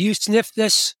 you sniff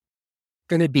this,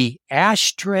 going to be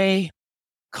ashtray,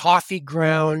 coffee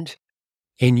ground,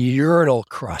 and urinal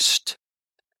crust,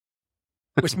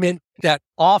 which meant that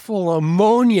awful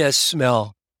ammonia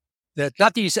smell.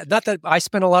 Not that I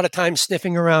spent a lot of time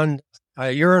sniffing around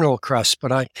urinal crust,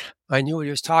 but I knew what he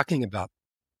was talking about.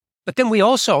 But then we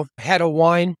also had a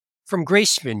wine from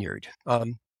Grace Vineyard.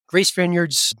 Grace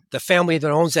Vineyard's, the family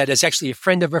that owns that, is actually a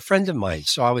friend of mine.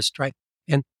 So I was trying,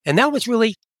 and that was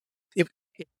really, it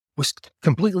was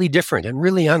completely different and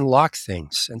really unlocked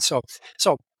things. And so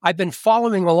I've been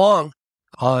following along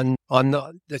on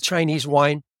the Chinese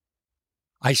wine.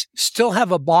 I still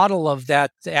have a bottle of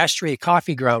that ashtray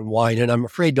coffee ground wine, and I'm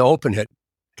afraid to open it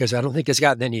because I don't think it's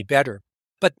gotten any better.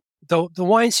 But the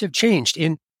wines have changed.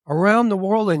 In around the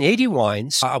world in 80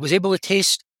 wines. I was able to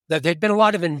taste that there'd been a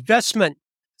lot of investment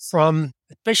from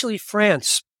especially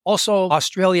France, also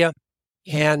Australia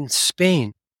and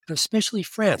Spain, but especially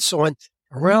France. So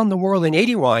around the world in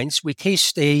 80 wines, we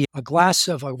taste a glass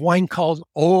of a wine called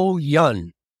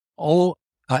Ouyun, Aoyun,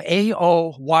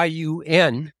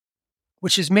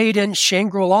 which is made in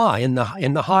Shangri-La in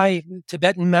the high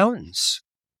Tibetan mountains.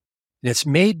 And it's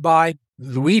made by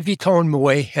Louis Vuitton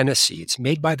Moet Hennessy. It's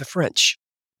made by the French.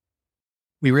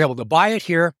 We were able to buy it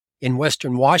here in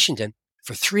Western Washington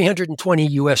for $320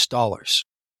 US.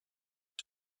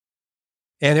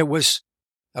 And it was,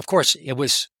 of course, it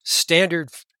was standard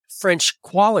French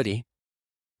quality.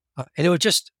 And it was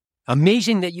just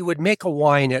amazing that you would make a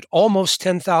wine at almost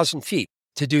 10,000 feet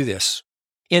to do this.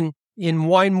 In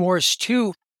Wine Wars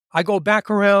 2, I go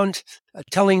back around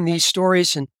telling these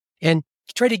stories and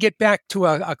try to get back to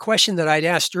a question that I'd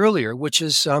asked earlier, which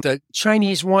is the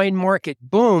Chinese wine market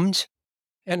boomed.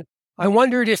 And I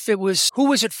wondered if who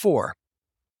was it for?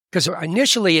 Because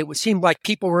initially it would seem like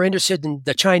people were interested in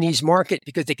the Chinese market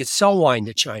because they could sell wine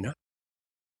to China.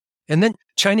 And then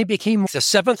China became the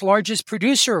 7th largest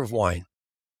producer of wine.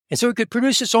 And so it could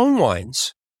produce its own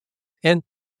wines. And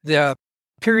the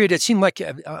period, it seemed like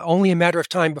only a matter of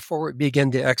time before it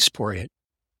began to export it.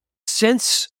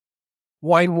 Since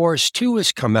Wine Wars 2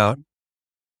 has come out,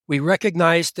 we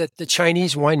recognize that the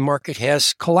Chinese wine market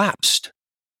has collapsed.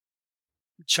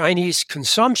 Chinese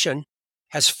consumption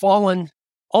has fallen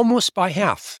almost by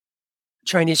half.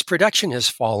 Chinese production has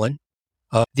fallen.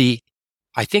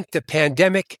 I think the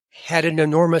pandemic had an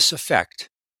enormous effect.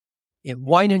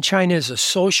 Wine in China is a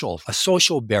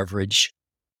social beverage.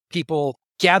 People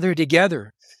gather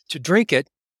together to drink it.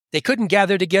 They couldn't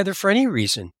gather together for any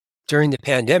reason during the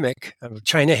pandemic.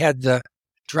 China had the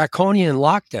draconian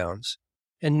lockdowns.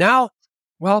 And now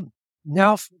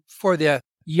for the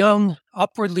young,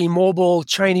 upwardly mobile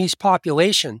Chinese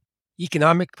population,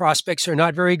 economic prospects are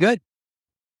not very good.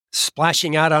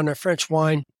 Splashing out on a French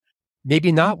wine,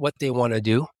 maybe not what they want to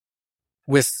do.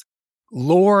 With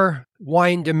lower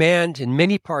wine demand in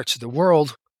many parts of the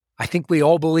world, I think we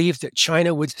all believed that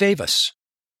China would save us.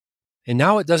 And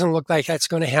now it doesn't look like that's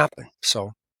going to happen.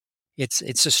 So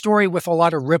it's a story with a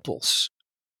lot of ripples,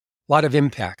 a lot of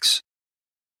impacts.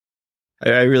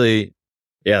 That's really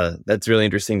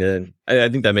interesting I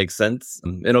think that makes sense.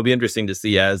 It'll be interesting to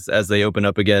see as they open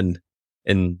up again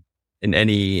in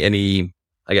any,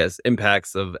 I guess,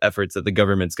 impacts of efforts that the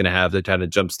government's going to have to try to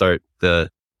jumpstart the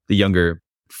younger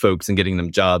folks and getting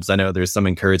them jobs. I know there's some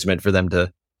encouragement for them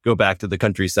to go back to the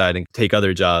countryside and take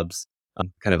other jobs,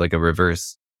 kind of like a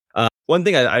reverse. One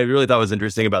thing I really thought was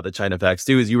interesting about the China facts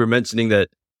too is you were mentioning that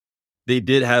they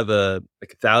did have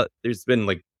there's been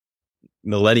like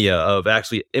millennia of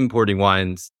actually importing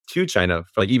wines to China,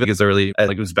 for like even as early as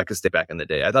like Uzbekistan back in the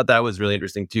day. I thought that was really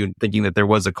interesting too, thinking that there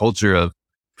was a culture of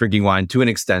drinking wine to an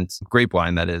extent, grape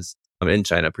wine that is, in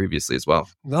China previously as well.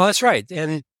 Well, that's right.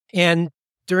 And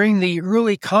during the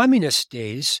early communist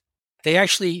days, they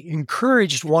actually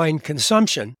encouraged wine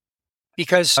consumption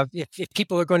because if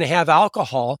people are going to have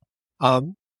alcohol,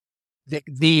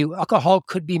 the alcohol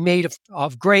could be made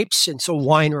of grapes, and so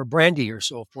wine or brandy or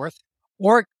so forth,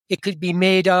 or it could be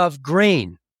made of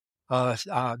grain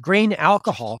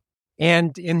alcohol.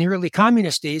 And in the early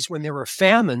communist days, when there were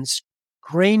famines,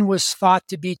 grain was thought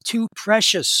to be too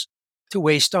precious to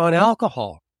waste on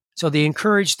alcohol. So they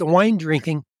encouraged the wine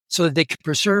drinking so that they could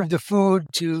preserve the food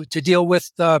to deal with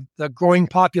the growing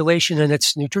population and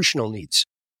its nutritional needs.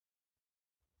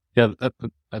 Yeah,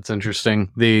 that's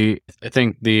interesting. I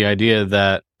think the idea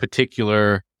that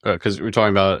particular, because we're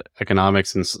talking about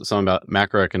economics and some about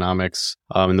macroeconomics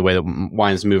and the way that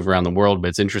wines move around the world, but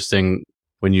it's interesting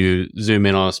when you zoom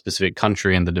in on a specific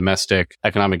country and the domestic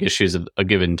economic issues of a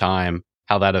given time,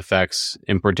 how that affects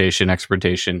importation,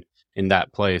 exportation in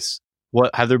that place.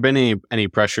 Have there been any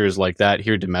pressures like that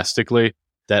here domestically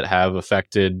that have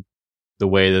affected the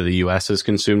way that the U.S. has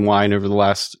consumed wine over the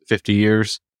last 50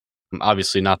 years?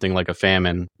 Obviously, nothing like a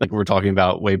famine, like we're talking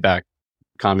about way back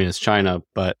communist China,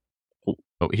 but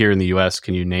here in the U.S.,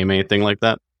 can you name anything like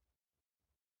that?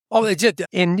 Oh, it did.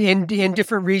 In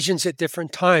different regions at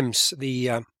different times,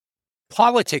 the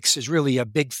politics is really a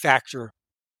big factor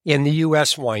in the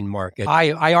U.S. wine market.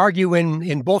 I argue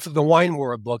in both of the Wine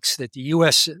War books that the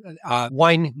U.S.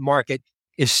 Wine market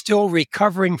is still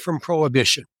recovering from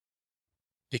prohibition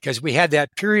because we had that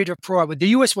period of prohibition. The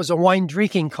U.S. was a wine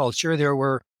drinking culture. There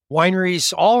were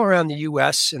wineries all around the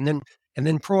U.S., and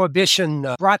then prohibition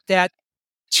brought that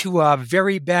to a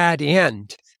very bad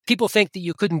end. People think that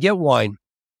you couldn't get wine,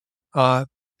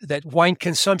 that wine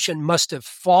consumption must have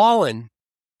fallen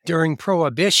during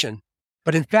prohibition.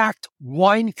 But in fact,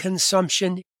 wine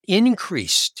consumption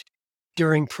increased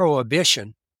during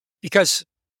Prohibition because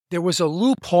there was a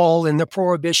loophole in the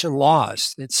Prohibition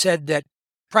laws that said that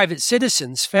private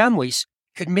citizens, families,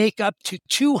 could make up to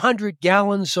 200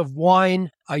 gallons of wine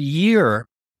a year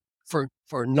for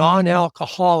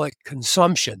non-alcoholic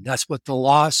consumption. That's what the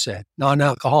law said,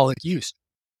 non-alcoholic use.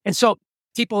 And so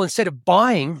people, instead of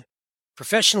buying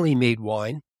professionally made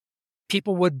wine,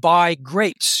 people would buy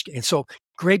grapes. And so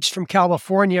grapes from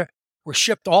California were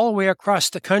shipped all the way across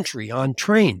the country on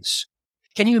trains.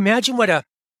 Can you imagine what a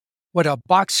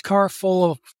boxcar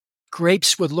full of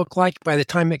grapes would look like by the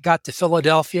time it got to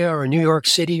Philadelphia or New York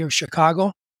City or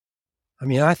Chicago? I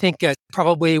mean, I think it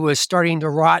probably was starting to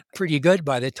rot pretty good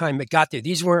by the time it got there.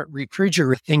 These weren't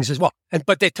refrigerated things as well.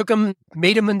 But they took them,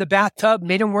 made them in the bathtub,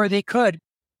 made them where they could.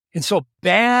 And so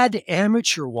bad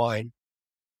amateur wine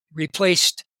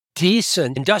replaced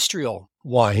decent industrial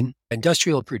wine,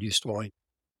 industrial produced wine,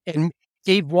 and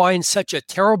gave wine such a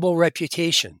terrible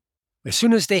reputation. As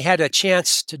soon as they had a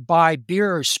chance to buy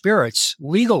beer or spirits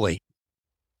legally,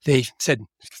 they said,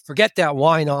 forget that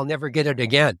wine, I'll never get it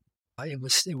again. It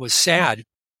was sad.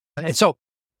 And so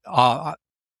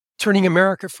turning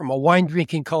America from a wine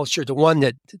drinking culture to one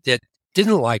that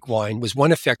didn't like wine was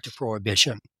one effect of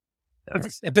Prohibition.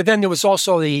 But then there was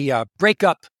also the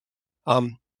breakup.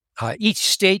 Each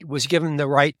state was given the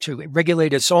right to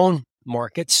regulate its own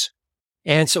markets.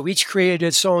 And so each created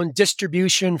its own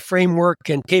distribution framework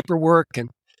and paperwork and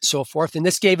so forth. And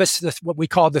this gave us what we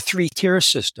call the three-tier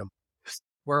system,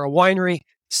 where a winery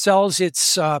sells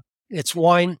its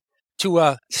wine to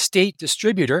a state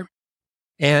distributor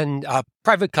and a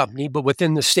private company, but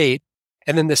within the state.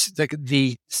 And then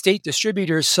the state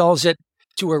distributor sells it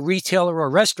to a retailer or a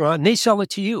restaurant, and they sell it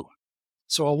to you.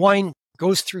 So a wine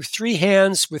goes through three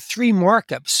hands with three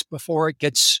markups before it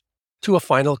gets to a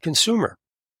final consumer.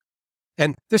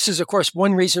 And this is, of course,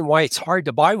 one reason why it's hard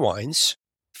to buy wines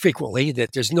frequently,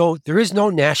 that there is no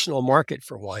national market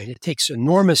for wine. It takes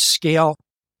enormous scale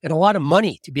and a lot of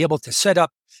money to be able to set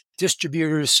up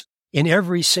distributors in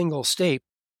every single state.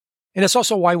 And it's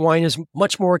also why wine is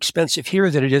much more expensive here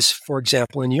than it is, for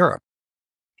example, in Europe.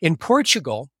 In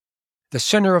Portugal, the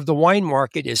center of the wine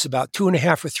market is about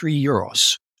 2.5 or 3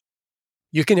 euros.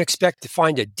 You can expect to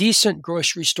find a decent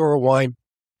grocery store wine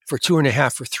for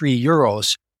 2.5 or 3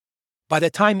 euros. By the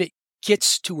time it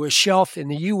gets to a shelf in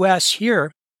the U.S.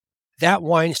 here, that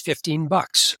wine is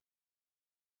 $15.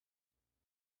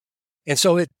 And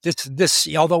so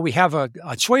this, although we have a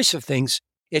choice of things,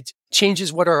 it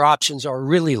changes what our options are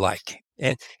really like.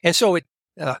 And so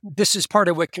this is part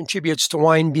of what contributes to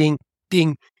wine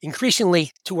being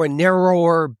increasingly to a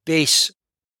narrower base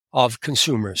of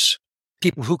consumers,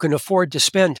 people who can afford to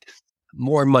spend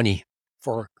more money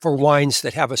for wines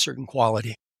that have a certain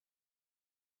quality.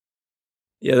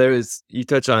 Yeah, you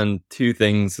touch on two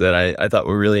things that I thought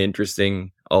were really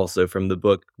interesting also from the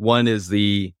book. One is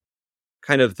the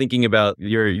kind of thinking about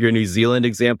your New Zealand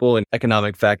example, and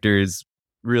economic factors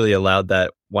really allowed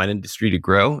that wine industry to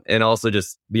grow. And also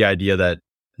just the idea that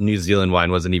New Zealand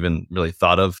wine wasn't even really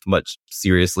thought of much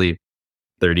seriously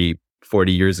 30,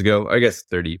 40 years ago. I guess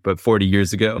 30, but 40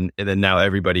 years ago. And then now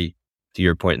everybody, to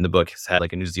your point in the book, has had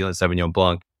like a New Zealand Sauvignon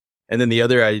Blanc. And then the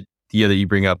other idea that you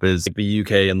bring up is like the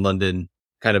UK and London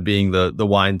kind of being the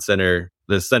wine center,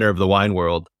 the center of the wine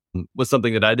world, was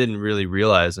something that I didn't really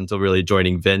realize until really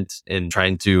joining Vint and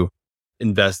trying to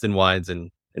invest in wines and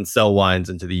sell wines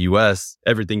into the US.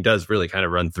 Everything does really kind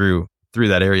of run through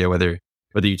that area, whether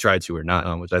you try to or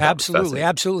not, which I thought was fascinating.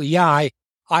 Absolutely. Yeah, I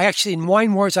actually, in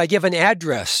Wine Wars, I give an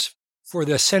address for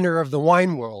the center of the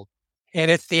wine world.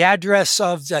 And it's the address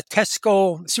of the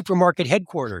Tesco supermarket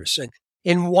headquarters.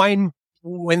 And when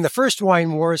the first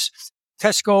Wine Wars,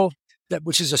 Tesco,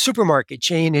 which is a supermarket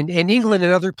chain in England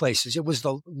and other places, it was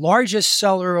the largest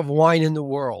seller of wine in the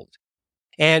world.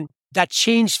 And that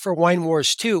changed for Wine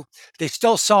Wars too. They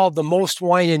still sold the most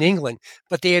wine in England,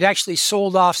 but they had actually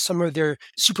sold off some of their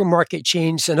supermarket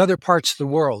chains in other parts of the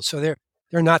world. So they're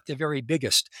not the very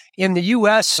biggest. In the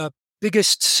U.S., the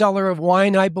biggest seller of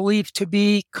wine, I believe, to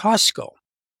be Costco.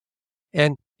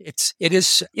 And it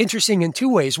is interesting in two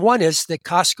ways. One is that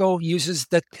Costco uses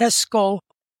the Tesco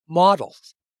model,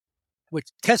 which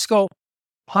Tesco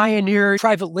pioneered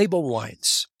private label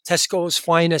wines. Tesco's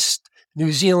finest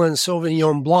New Zealand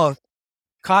Sauvignon Blanc.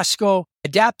 Costco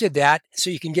adapted that so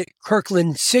you can get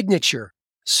Kirkland signature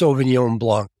Sauvignon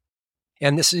Blanc.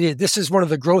 And this is one of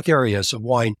the growth areas of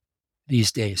wine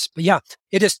these days. But yeah,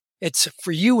 it's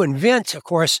for you and Vint, of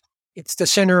course, it's the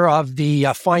center of the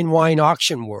fine wine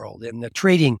auction world and the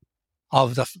trading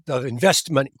of the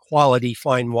investment quality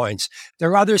fine wines.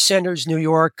 There are other centers, New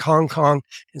York, Hong Kong,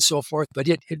 and so forth, but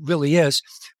it really is.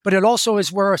 But it also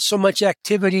is where so much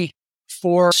activity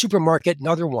for supermarket and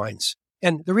other wines.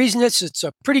 And the reason is it's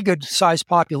a pretty good sized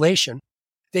population.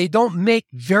 They don't make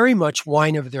very much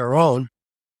wine of their own.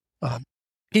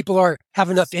 People have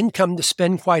enough income to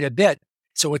spend quite a bit.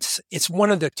 So it's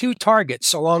one of the two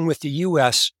targets, along with the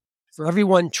U.S., for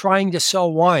everyone trying to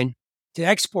sell wine, to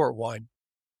export wine.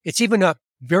 It's even a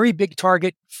very big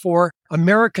target for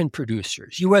American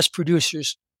producers. U.S.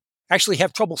 producers actually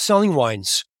have trouble selling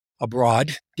wines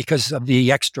abroad because of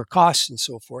the extra costs and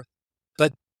so forth.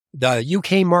 But the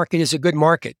UK market is a good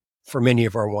market for many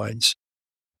of our wines.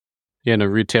 Yeah, and a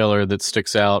retailer that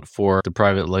sticks out for the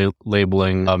private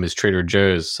labeling is Trader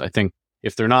Joe's. I think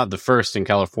if they're not the first in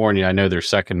California, I know they're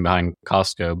second behind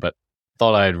Costco, but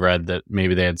thought I had read that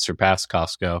maybe they had surpassed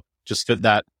Costco. Just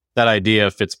that idea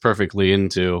fits perfectly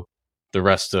into the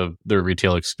rest of their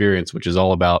retail experience, which is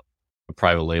all about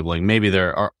private labeling. Maybe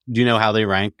do you know how they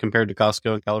rank compared to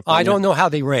Costco in California? I don't know how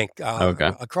they rank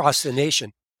across the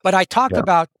nation, but I talk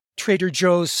about Trader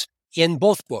Joe's in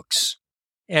both books.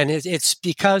 And it's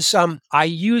because I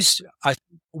use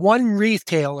one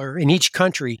retailer in each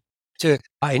country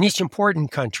in each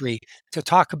important country to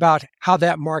talk about how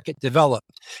that market developed.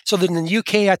 So that in the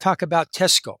UK, I talk about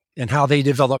Tesco and how they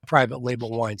develop private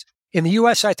label wines. In the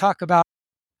US, I talk about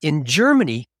in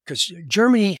Germany, because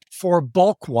Germany for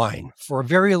bulk wine, for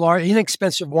very large,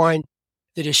 inexpensive wine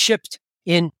that is shipped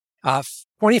in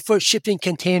 20-foot shipping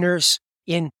containers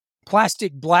in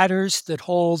plastic bladders that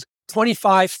hold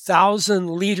 25,000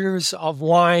 liters of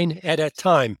wine at a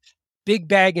time, big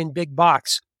bag and big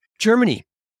box. Germany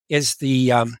is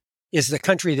the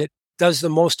country that does the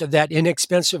most of that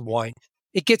inexpensive wine.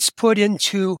 It gets put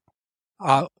into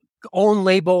own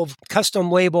label, custom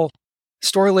label,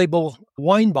 store label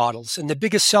wine bottles, and the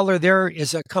biggest seller there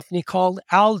is a company called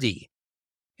Aldi.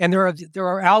 And there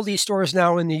are Aldi stores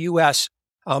now in the U.S.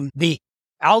 The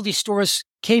Aldi stores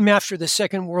came after the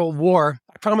Second World War.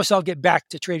 I promise I'll get back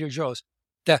to Trader Joe's.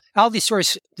 The Aldi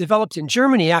stores developed in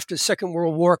Germany after the Second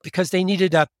World War because they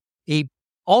needed a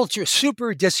ultra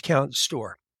super discount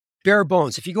store, bare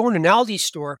bones. If you go in an Aldi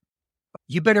store,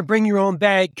 you better bring your own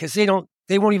bag because they won't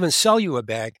even sell you a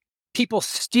bag. People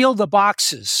steal the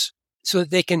boxes so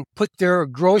that they can put their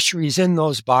groceries in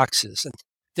those boxes. And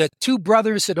the two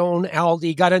brothers that own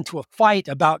Aldi got into a fight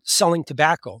about selling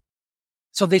tobacco.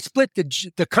 So they split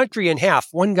the country in half.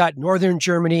 One got northern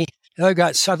Germany, the other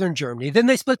got southern Germany. Then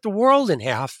they split the world in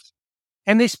half,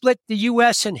 and they split the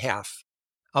U.S. in half.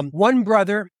 One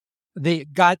brother, they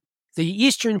got the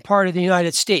eastern part of the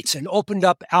United States and opened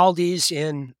up Aldi's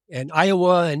in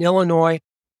Iowa and Illinois,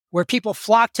 where people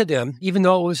flocked to them, even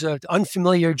though it was an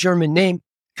unfamiliar German name,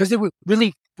 because they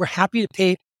were happy to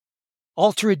pay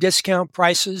ultra discount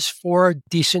prices for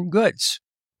decent goods.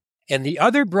 And the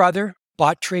other brother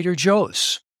bought Trader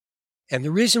Joe's. And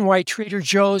the reason why Trader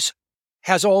Joe's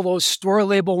has all those store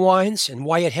label wines and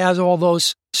why it has all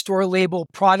those store label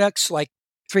products like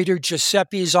Trader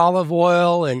Giuseppe's olive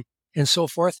oil and so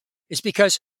forth is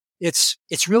because it's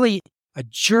really a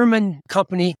German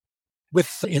company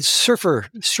with its surfer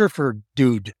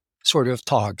dude sort of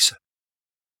togs.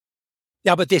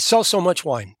 Yeah, but they sell so much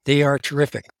wine. They are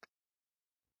terrific.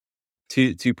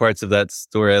 Two parts of that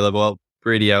story I love. Well,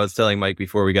 Brady, I was telling Mike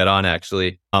before we got on,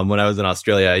 actually, when I was in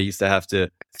Australia, I used to have to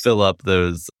fill up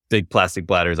those big plastic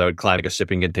bladders. I would climb like a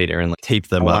shipping container and tape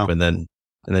them up and then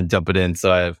dump it in.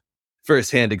 So I have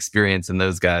firsthand experience in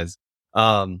those guys.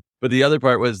 But the other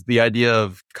part was the idea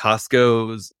of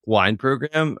Costco's wine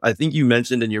program. I think you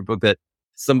mentioned in your book that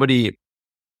somebody,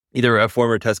 either a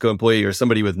former Tesco employee or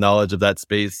somebody with knowledge of that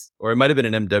space, or it might have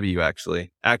been an MW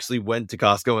actually went to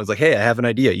Costco and was like, hey, I have an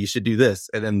idea. You should do this.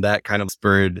 And then that kind of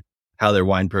spurred how their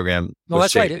wine program was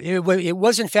that's shaped. Right. It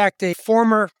was, in fact, a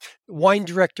former wine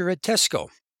director at Tesco.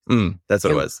 That's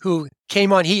what it was. Who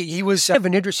came on. He was kind of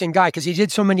an interesting guy because he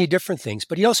did so many different things,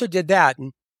 but he also did that.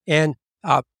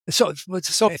 So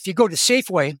if you go to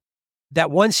Safeway, that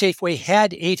one Safeway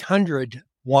had 800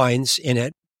 wines in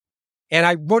it. And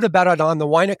I wrote about it on the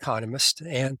Wine Economist.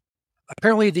 And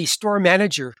apparently the store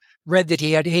manager read that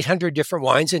he had 800 different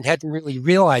wines and hadn't really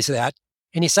realized that.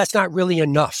 And he said, that's not really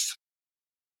enough.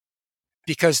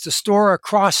 Because the store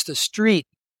across the street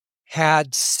had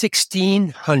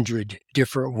 1,600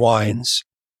 different wines.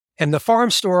 And the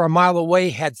farm store a mile away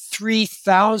had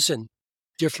 3,000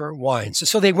 different wines.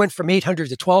 So they went from 800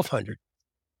 to 1,200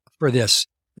 for this.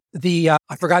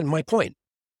 I've forgotten my point.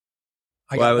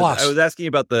 I was asking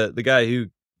about the guy who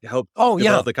helped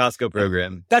develop the Costco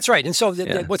program. That's right. And so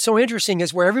what's so interesting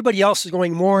is where everybody else is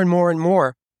going more and more and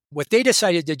more, what they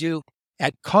decided to do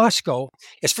at Costco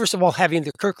is, first of all, having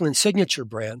the Kirkland signature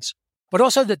brands, but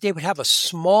also that they would have a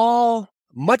small,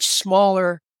 much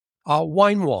smaller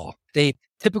wine wall. The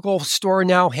typical store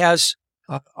now has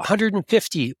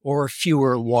 150 or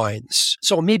fewer wines.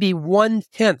 So maybe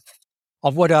 1/10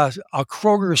 of what a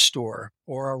Kroger store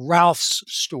or a Ralph's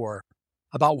store,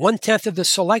 about 1/10 of the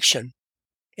selection.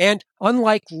 And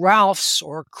unlike Ralph's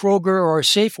or Kroger or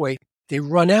Safeway, they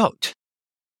run out.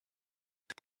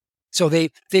 So they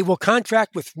will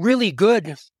contract with really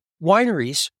good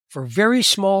wineries for very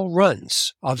small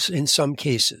runs in some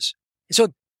cases.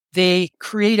 So they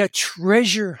create a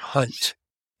treasure hunt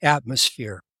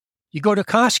atmosphere. You go to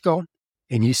Costco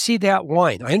and you see that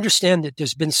wine. I understand that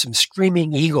there's been some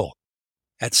screaming eagle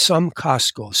at some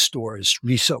Costco stores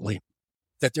recently,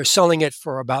 that they're selling it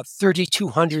for about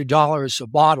 $3,200 a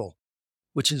bottle,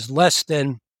 which is less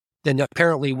than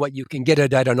apparently what you can get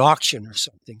it at an auction or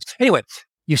something. Anyway,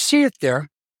 you see it there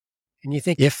and you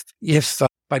think, if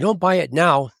I don't buy it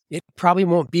now, it probably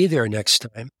won't be there next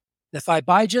time. If I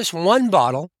buy just one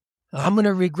bottle, I'm going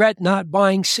to regret not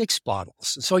buying 6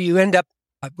 bottles. And so you end up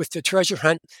with the treasure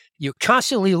hunt. You're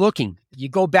constantly looking. You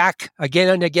go back again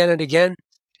and again and again.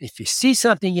 If you see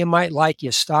something you might like,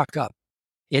 you stock up.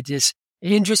 It is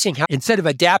interesting how instead of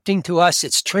adapting to us,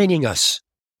 it's training us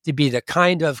to be the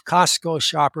kind of Costco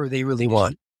shopper they really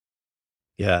want.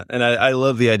 Yeah. And I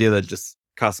love the idea that just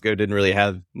Costco didn't really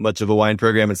have much of a wine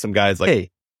program, and some guys like,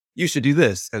 hey, you should do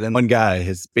this. And then one guy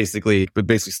has basically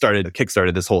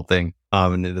kickstarted this whole thing,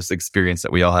 and this experience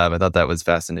that we all have. I thought that was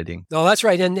fascinating. No, that's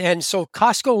right. And so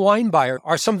Costco wine buyers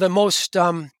are some of the most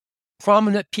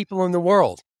prominent people in the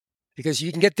world, because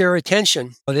you can get their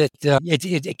attention, but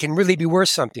it can really be worth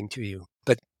something to you.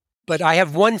 But I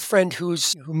have one friend who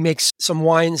makes some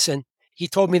wines, and he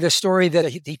told me the story that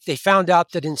they found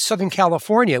out that in Southern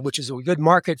California, which is a good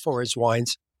market for his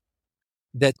wines,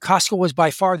 that Costco was by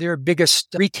far their biggest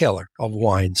retailer of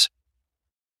wines.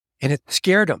 And it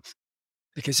scared him,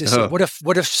 because they said, what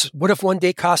if one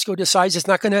day Costco decides it's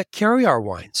not going to carry our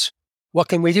wines? What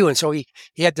can we do? And so he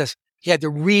had to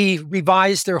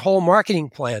revise their whole marketing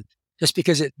plan, just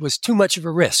because it was too much of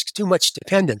a risk, too much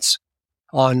dependence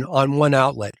on one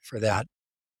outlet for that.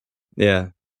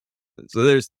 Yeah. So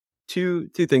there's two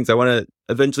things. I want to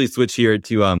eventually switch here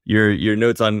to your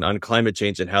notes on climate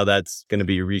change and how that's going to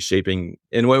be reshaping,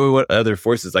 and what other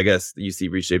forces, I guess, you see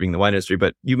reshaping the wine industry.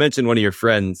 But you mentioned one of your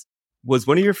friends. Was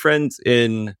one of your friends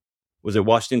was it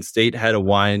Washington State, had a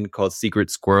wine called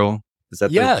Secret Squirrel?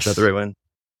 Yes. Is that the right one?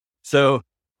 So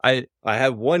I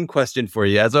have one question for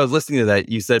you. As I was listening to that,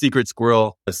 you said Secret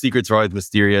Squirrel, the secrets are always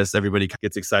mysterious. Everybody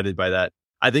gets excited by that.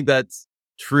 I think that's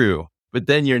true. But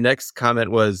then your next comment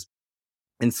was,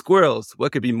 and squirrels,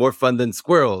 what could be more fun than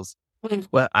squirrels?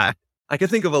 Well, I can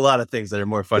think of a lot of things that are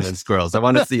more fun than squirrels. I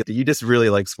want to see, do you just really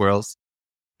like squirrels?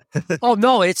 Oh,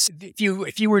 no, it's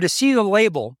if you were to see the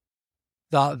label,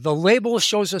 the label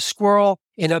shows a squirrel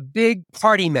in a big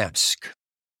party mask.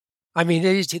 I mean,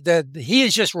 he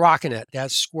is just rocking it, that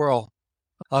squirrel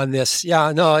on this.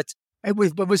 Yeah, no, it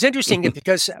was interesting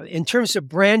because in terms of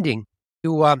branding,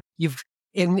 you've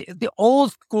in the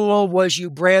old school was you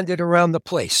branded around the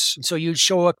place. And so you'd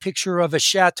show a picture of a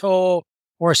chateau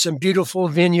or some beautiful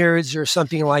vineyards or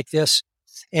something like this.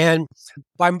 And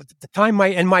by the time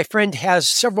my friend has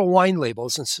several wine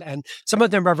labels, and some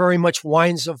of them are very much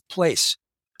wines of place.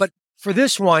 But for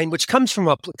this wine, which comes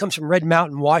from Red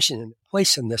Mountain, Washington,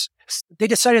 place in this, they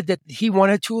decided that he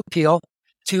wanted to appeal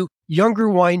to younger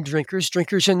wine drinkers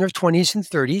in their 20s and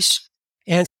 30s.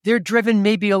 And they're driven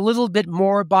maybe a little bit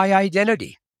more by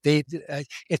identity.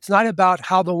 It's not about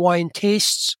how the wine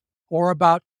tastes or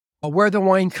about where the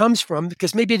wine comes from,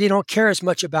 because maybe they don't care as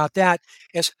much about that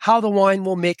as how the wine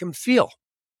will make them feel.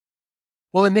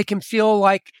 Will it make them feel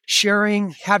like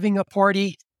sharing, having a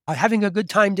party, having a good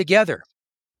time together?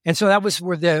 And so that was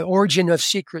where the origin of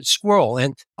Secret Squirrel.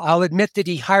 And I'll admit that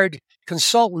he hired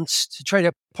consultants to try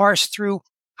to parse through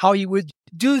how you would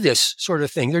do this sort of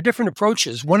thing. There are different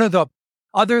approaches. One of the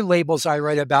other labels I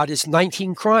write about is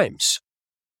 19 Crimes,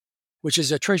 which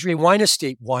is a Treasury Wine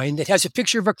Estate wine that has a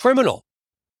picture of a criminal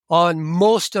on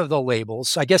most of the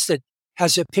labels. I guess that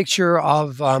has a picture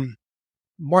of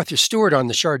Martha Stewart on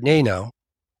the Chardonnay now.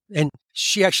 And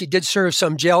she actually did serve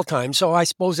some jail time. So I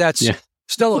suppose that's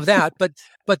still of that. But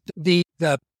the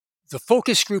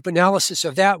focus group analysis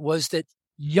of that was that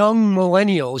young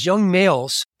millennials, young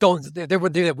males,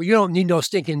 we don't need no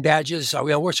stinking badges.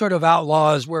 We're sort of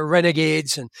outlaws. We're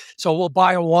renegades. And so we'll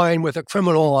buy a wine with a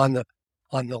criminal on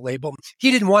the label.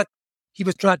 He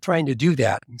was not trying to do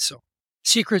that. And so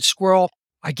Secret Squirrel,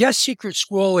 I guess Secret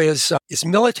Squirrel is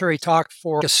military talk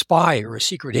for a spy or a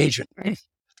secret agent.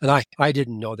 And I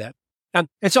didn't know that. And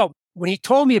so when he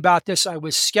told me about this, I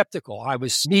was skeptical. I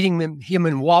was meeting him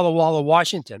in Walla Walla,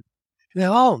 Washington.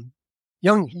 And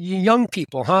young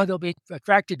people, huh? They'll be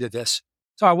attracted to this.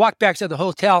 So I walked back to the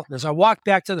hotel. As I walked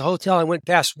back to the hotel, I went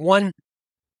past one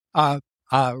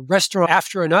restaurant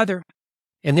after another,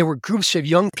 and there were groups of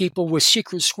young people with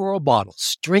secret squirrel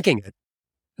bottles drinking it.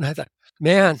 And I thought,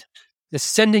 man, it's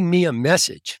sending me a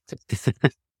message.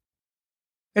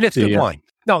 And it's good wine.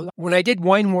 Now, when I did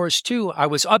Wine Wars 2, I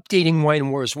was updating Wine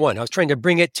Wars 1. I was trying to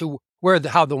bring it to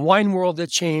how the wine world had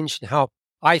changed and how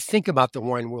I think about the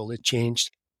wine world had changed.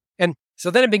 And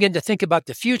so then I began to think about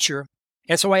the future.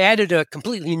 And so I added a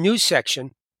completely new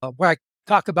section where I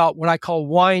talk about what I call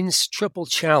wine's triple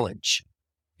challenge.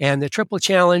 And the triple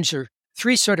challenge are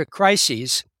three sort of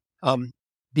crises.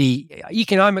 The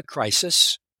economic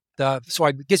crisis. So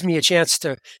it gives me a chance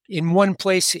to, in one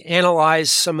place,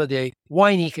 analyze some of the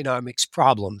wine economics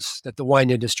problems that the wine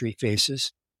industry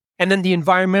faces. And then the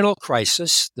environmental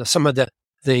crisis, some of the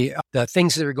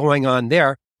things that are going on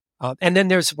there. And then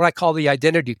there's what I call the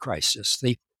identity crisis.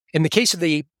 In the case of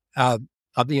the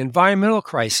environmental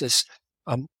crisis,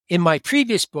 in my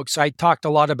previous books, I talked a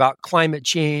lot about climate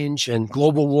change and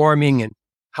global warming and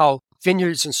how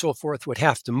vineyards and so forth would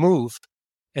have to move.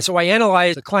 And so I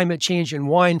analyzed the climate change in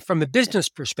wine from a business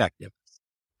perspective.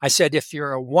 I said, if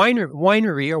you're a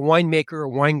winery or winemaker or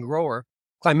wine grower,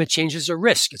 climate change is a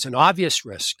risk. It's an obvious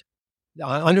risk.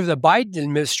 Under the Biden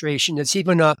administration, it's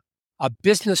even a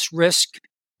business risk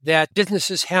that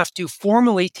businesses have to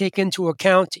formally take into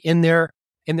account in their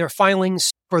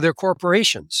filings for their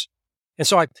corporations. And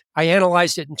so I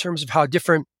analyzed it in terms of how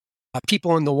different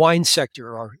people in the wine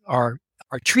sector are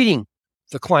treating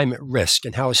the climate risk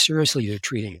and how seriously they're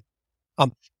treating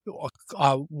it.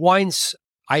 Wine's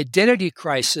identity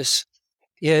crisis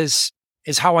is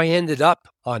how I ended up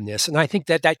on this, and I think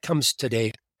that comes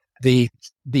today. The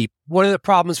one of the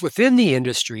problems within the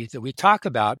industry that we talk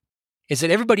about is that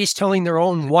everybody's telling their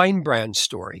own wine brand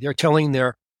story. They're telling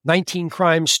their 19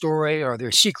 Crimes story or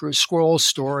their Secret Squirrel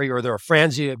story or their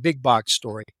Franzia Big Box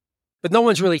story, but no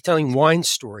one's really telling wine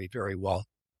story very well.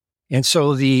 And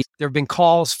so there have been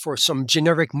calls for some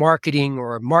generic marketing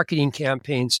or marketing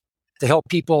campaigns to help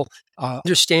people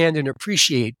understand and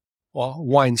appreciate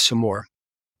wine some more.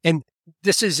 And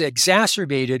this is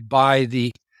exacerbated by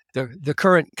the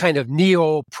current kind of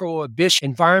neo-prohibition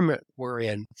environment we're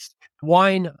in.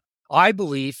 Wine, I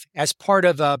believe, as part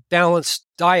of a balanced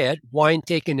diet, wine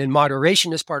taken in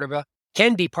moderation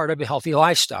can be part of a healthy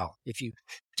lifestyle. If you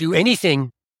do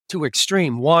anything too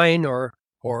extreme, wine or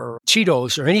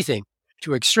Cheetos or anything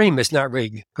too extreme, it's not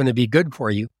really going to be good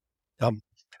for you.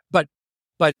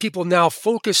 But people now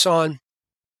focus on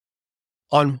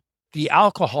the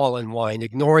alcohol in wine,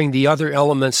 ignoring the other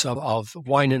elements of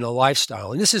wine in a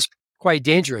lifestyle. And this is quite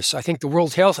dangerous. I think the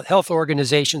World Health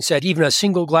Organization said even a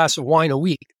single glass of wine a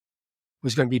week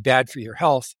was going to be bad for your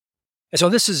health. And so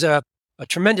this is a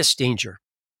tremendous danger.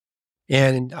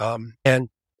 And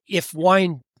if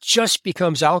wine just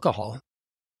becomes alcohol,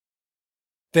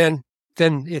 then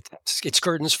it's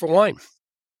curtains for wine.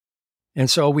 And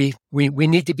so we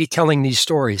need to be telling these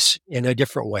stories in a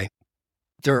different way.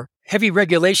 There are heavy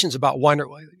regulations about wine.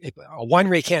 A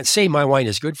winery can't say my wine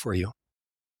is good for you.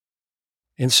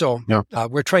 And so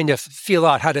we're trying to feel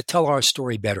out how to tell our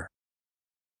story better.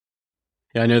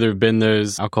 Yeah, I know there have been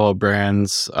those alcohol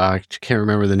brands. I can't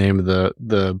remember the name of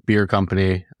the beer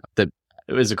company.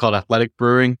 Is it called Athletic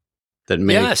Brewing? That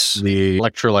makes the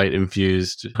electrolyte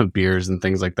infused beers and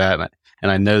things like that.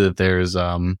 And I know that there's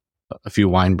a few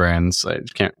wine brands. I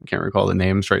can't recall the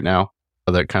names right now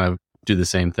that kind of do the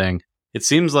same thing. It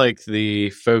seems like the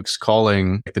folks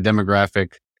calling the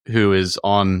demographic who is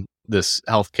on this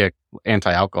health kick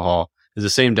anti-alcohol is the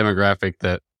same demographic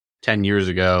that 10 years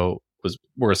ago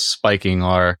were spiking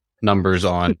our numbers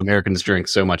on Americans drink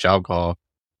so much alcohol.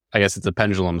 I guess it's a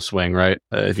pendulum swing, right?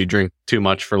 If you drink too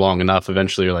much for long enough,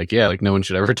 eventually you're like, no one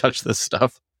should ever touch this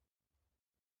stuff.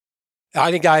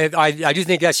 I think I do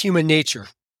think that's human nature.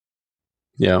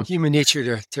 Yeah, human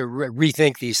nature to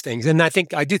rethink these things, and I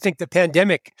do think the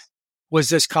pandemic was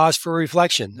this cause for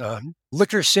reflection.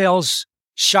 Liquor sales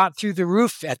shot through the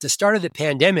roof at the start of the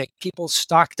pandemic. People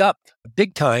stocked up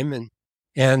big time,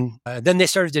 and then they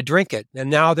started to drink it, and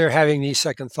now they're having these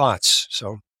second thoughts.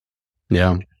 So,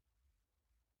 yeah,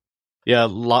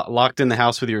 locked in the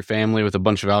house with your family with a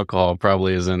bunch of alcohol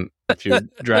probably isn't, if you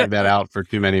drag that out for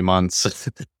too many months.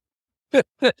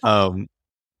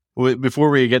 Before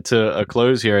we get to a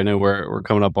close here, I know we're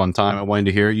coming up on time. I wanted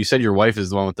to hear, you said your wife is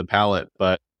the one with the palate,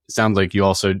 but it sounds like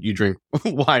you drink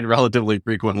wine relatively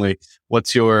frequently.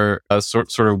 What's your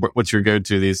what's your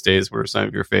go-to these days? What are some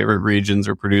of your favorite regions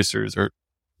or producers or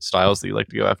styles that you like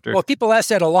to go after? Well, people ask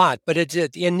that a lot, but it's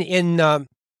in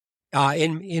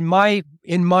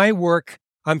my work,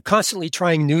 I'm constantly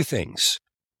trying new things,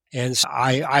 and so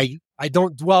I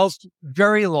don't dwell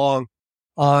very long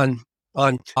on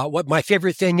what my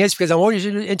favorite thing is, because I'm always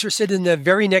interested in the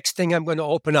very next thing I'm going to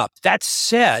open up. That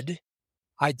said,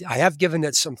 I have given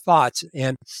it some thoughts,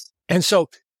 and so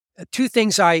two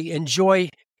things I enjoy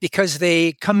because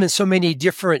they come in so many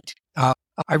different.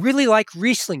 I really like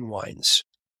Riesling wines,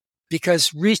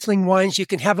 because Riesling wines, you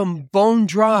can have them bone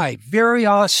dry, very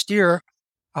austere.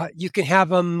 You can have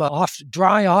them off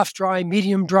dry,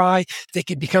 medium dry. They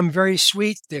can become very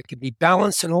sweet. They can be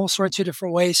balanced in all sorts of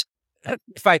different ways.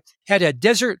 If I had a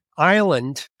desert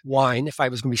island wine, if I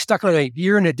was going to be stuck on a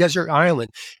year in a desert island,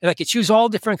 and I could choose all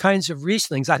different kinds of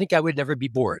Rieslings, I think I would never be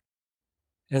bored.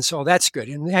 And so that's good.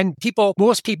 And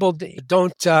most people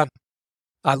don't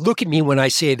look at me when I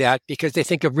say that, because they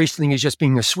think of Riesling as just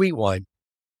being a sweet wine.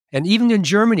 And even in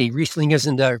Germany, Riesling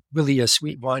isn't really a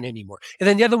sweet wine anymore. And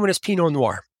then the other one is Pinot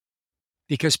Noir,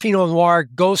 because Pinot Noir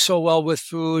goes so well with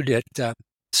food.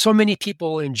 So many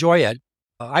people enjoy it.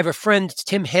 I have a friend,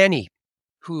 Tim Haney,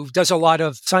 who does a lot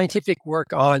of scientific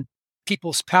work on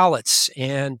people's palates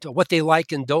and what they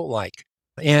like and don't like.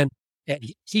 And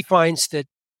he finds that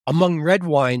among red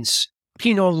wines,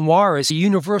 Pinot Noir is a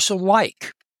universal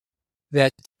like,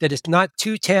 that it's not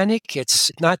too tannic,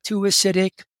 it's not too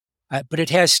acidic, but it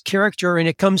has character, and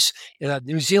it comes,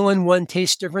 New Zealand one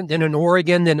tastes different than an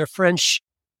Oregon, than a French,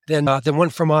 than one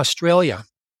from Australia.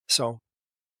 So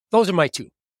those are my two.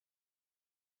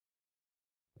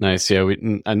 Nice. Yeah,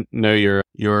 I know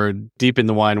you're deep in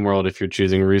the wine world if you're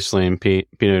choosing Riesling and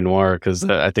Pinot Noir, because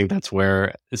I think that's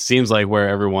where it seems like where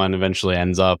everyone eventually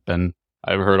ends up. And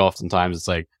I've heard oftentimes it's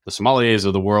like the sommeliers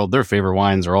of the world, their favorite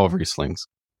wines are all Rieslings.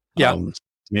 Yeah.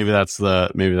 Maybe that's the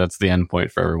end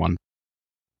point for everyone.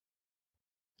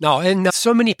 No, and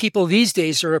so many people these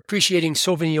days are appreciating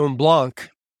Sauvignon Blanc,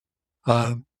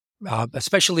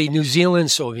 especially New Zealand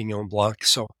Sauvignon Blanc.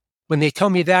 So when they tell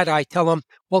me that, I tell them,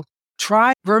 well,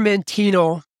 try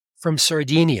Vermentino from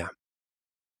Sardinia,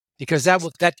 because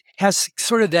that has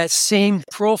sort of that same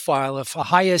profile of a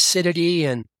high acidity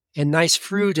and nice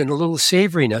fruit and a little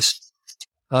savoriness.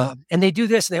 And they do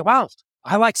this, and wow,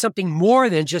 I like something more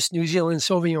than just New Zealand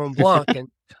Sauvignon Blanc. And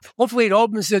hopefully it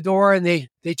opens the door and they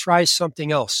try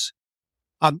something else.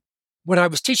 When I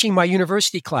was teaching my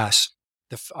university class,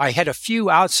 I had a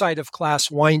few outside of class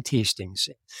wine tastings.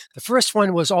 The first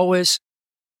one was always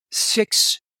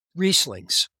 6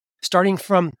 Rieslings, starting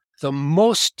from the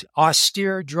most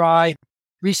austere, dry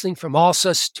Riesling from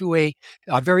Alsace to a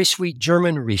very sweet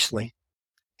German Riesling,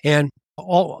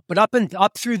 but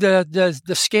up through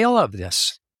the scale of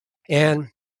this. And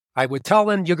I would tell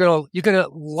them, you're gonna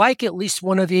like at least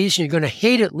one of these, and you're gonna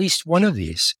hate at least one of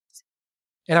these.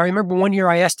 And I remember one year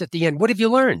I asked at the end, "What have you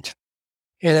learned?"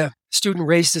 And a student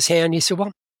raised his hand. And he said,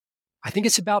 "Well, I think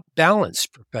it's about balance,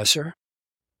 Professor.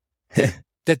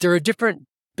 That there are different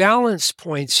balance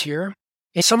points here,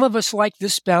 and some of us like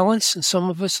this balance, and some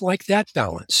of us like that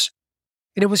balance."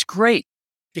 And it was great,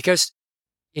 because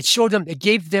it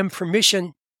gave them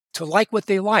permission to like what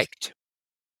they liked.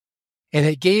 And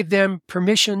it gave them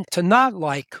permission to not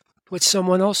like what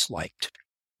someone else liked.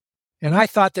 And I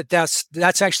thought that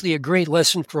that's actually a great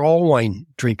lesson for all wine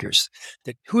drinkers.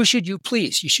 That who should you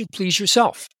please? You should please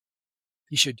yourself.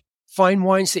 You should find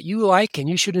wines that you like, and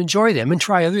you should enjoy them and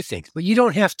try other things. But you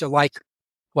don't have to like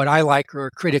what I like or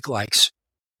a critic likes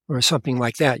or something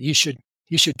like that. You should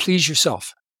please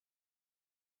yourself.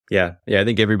 Yeah. I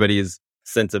think everybody's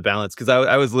sense of balance, because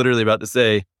I was literally about to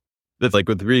say that, like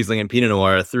with Riesling and Pinot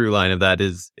Noir, a through line of that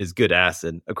is good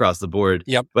acid across the board.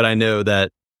 Yep. But I know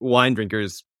that wine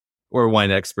drinkers or wine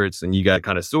experts, and you got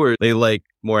connoisseurs, they like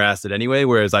more acid anyway.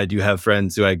 Whereas I do have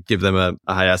friends who I give them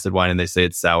a high acid wine and they say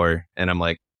it's sour. And I'm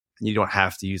like, you don't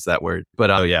have to use that word.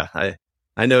 But oh yeah,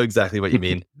 I know exactly what you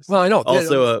mean. Well, I know.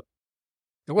 Also,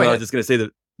 I was just going to say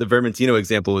that the Vermentino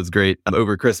example was great.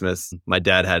 Over Christmas, my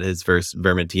dad had his first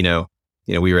Vermentino.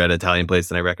 We were at an Italian place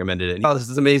and I recommended it. And, oh, this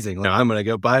is amazing. I'm going to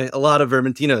go buy a lot of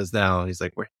Vermentinos now. And he's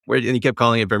like, where? And he kept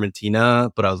calling it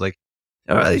Vermentina. But I was like,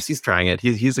 oh, at least he's trying it.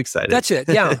 He's excited. That's it.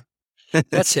 Yeah.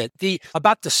 That's it.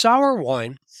 About the sour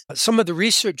wine, some of the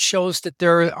research shows that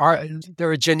there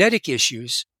are genetic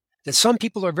issues, that some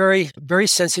people are very, very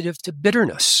sensitive to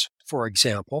bitterness, for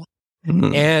example,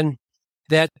 and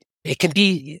that there can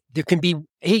be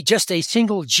just a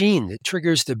single gene that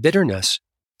triggers the bitterness.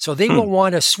 So they will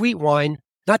want a sweet wine,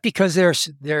 not because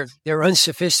they're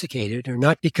unsophisticated, or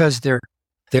not because they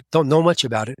don't know much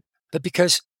about it, but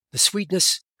because the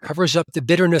sweetness covers up the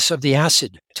bitterness of the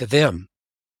acid to them.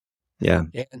 Yeah.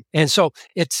 And so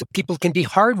it's people can be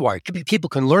hardwired. People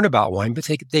can learn about wine, but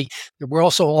we're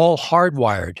also all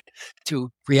hardwired to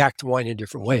react to wine in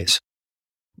different ways.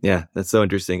 Yeah, that's so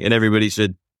interesting. And everybody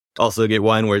should also get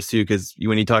wine wars too, because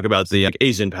when you talk about the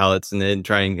Asian palates and then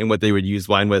trying and what they would use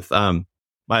wine with,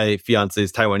 my fiance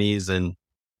is Taiwanese and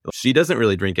she doesn't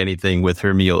really drink anything with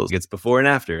her meals. It's before and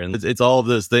after. And it's all of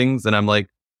those things. And I'm like,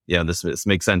 yeah, this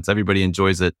makes sense. Everybody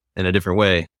enjoys it in a different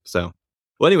way. So,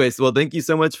 well, anyways, thank you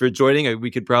so much for joining.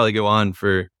 We could probably go on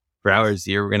for hours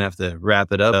here. We're going to have to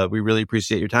wrap it up. We really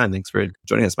appreciate your time. Thanks for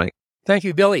joining us, Mike. Thank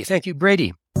you, Billy. Thank you,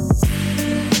 Brady.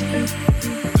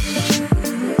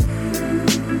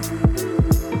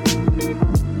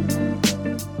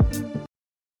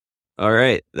 All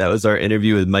right. That was our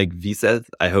interview with Mike Veseth.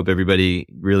 I hope everybody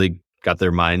really got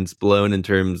their minds blown in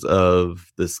terms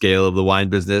of the scale of the wine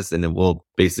business. And then we'll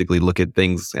basically look at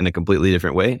things in a completely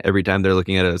different way every time they're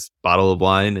looking at a bottle of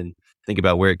wine and think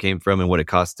about where it came from and what it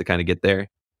costs to kind of get there.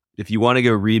 If you want to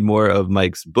go read more of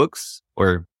Mike's books,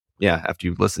 or after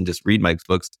you've listened, just read Mike's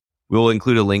books, we'll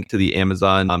include a link to the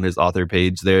Amazon, his author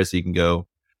page there, so you can go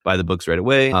buy the books right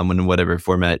away in whatever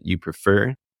format you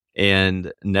prefer.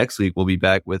 And next week, we'll be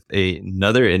back with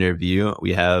another interview.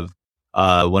 We have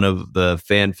one of the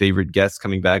fan favorite guests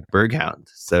coming back, Berghound.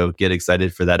 So get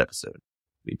excited for that episode.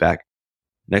 Be back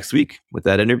next week with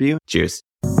that interview. Cheers.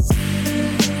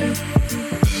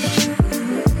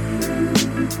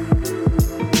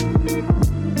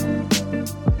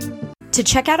 To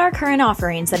check out our current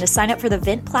offerings and to sign up for the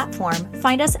Vint platform,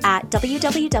 find us at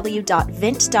www.vint.co.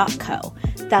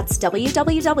 That's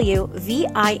www.vint.co.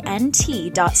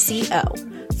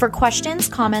 For questions,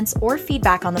 comments, or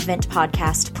feedback on the Vint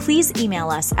podcast, please email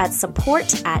us at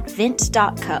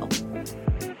support@vint.co.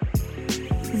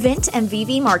 Vint and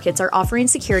VV Markets are offering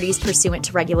securities pursuant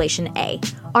to Regulation A.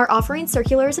 Our offering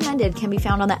circular as amended can be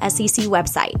found on the SEC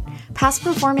website. Past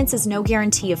performance is no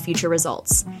guarantee of future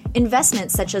results.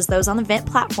 Investments such as those on the Vint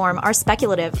platform are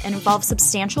speculative and involve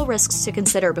substantial risks to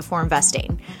consider before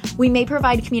investing. We may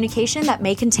provide communication that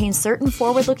may contain certain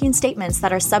forward-looking statements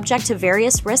that are subject to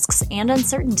various risks and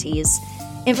uncertainties.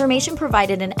 Information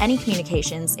provided in any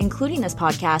communications, including this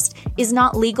podcast, is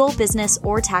not legal, business,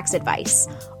 or tax advice.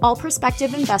 All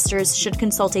prospective investors should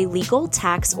consult a legal,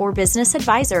 tax, or business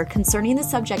advisor concerning the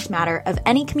subject matter of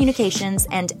any communications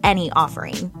and any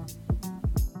offering.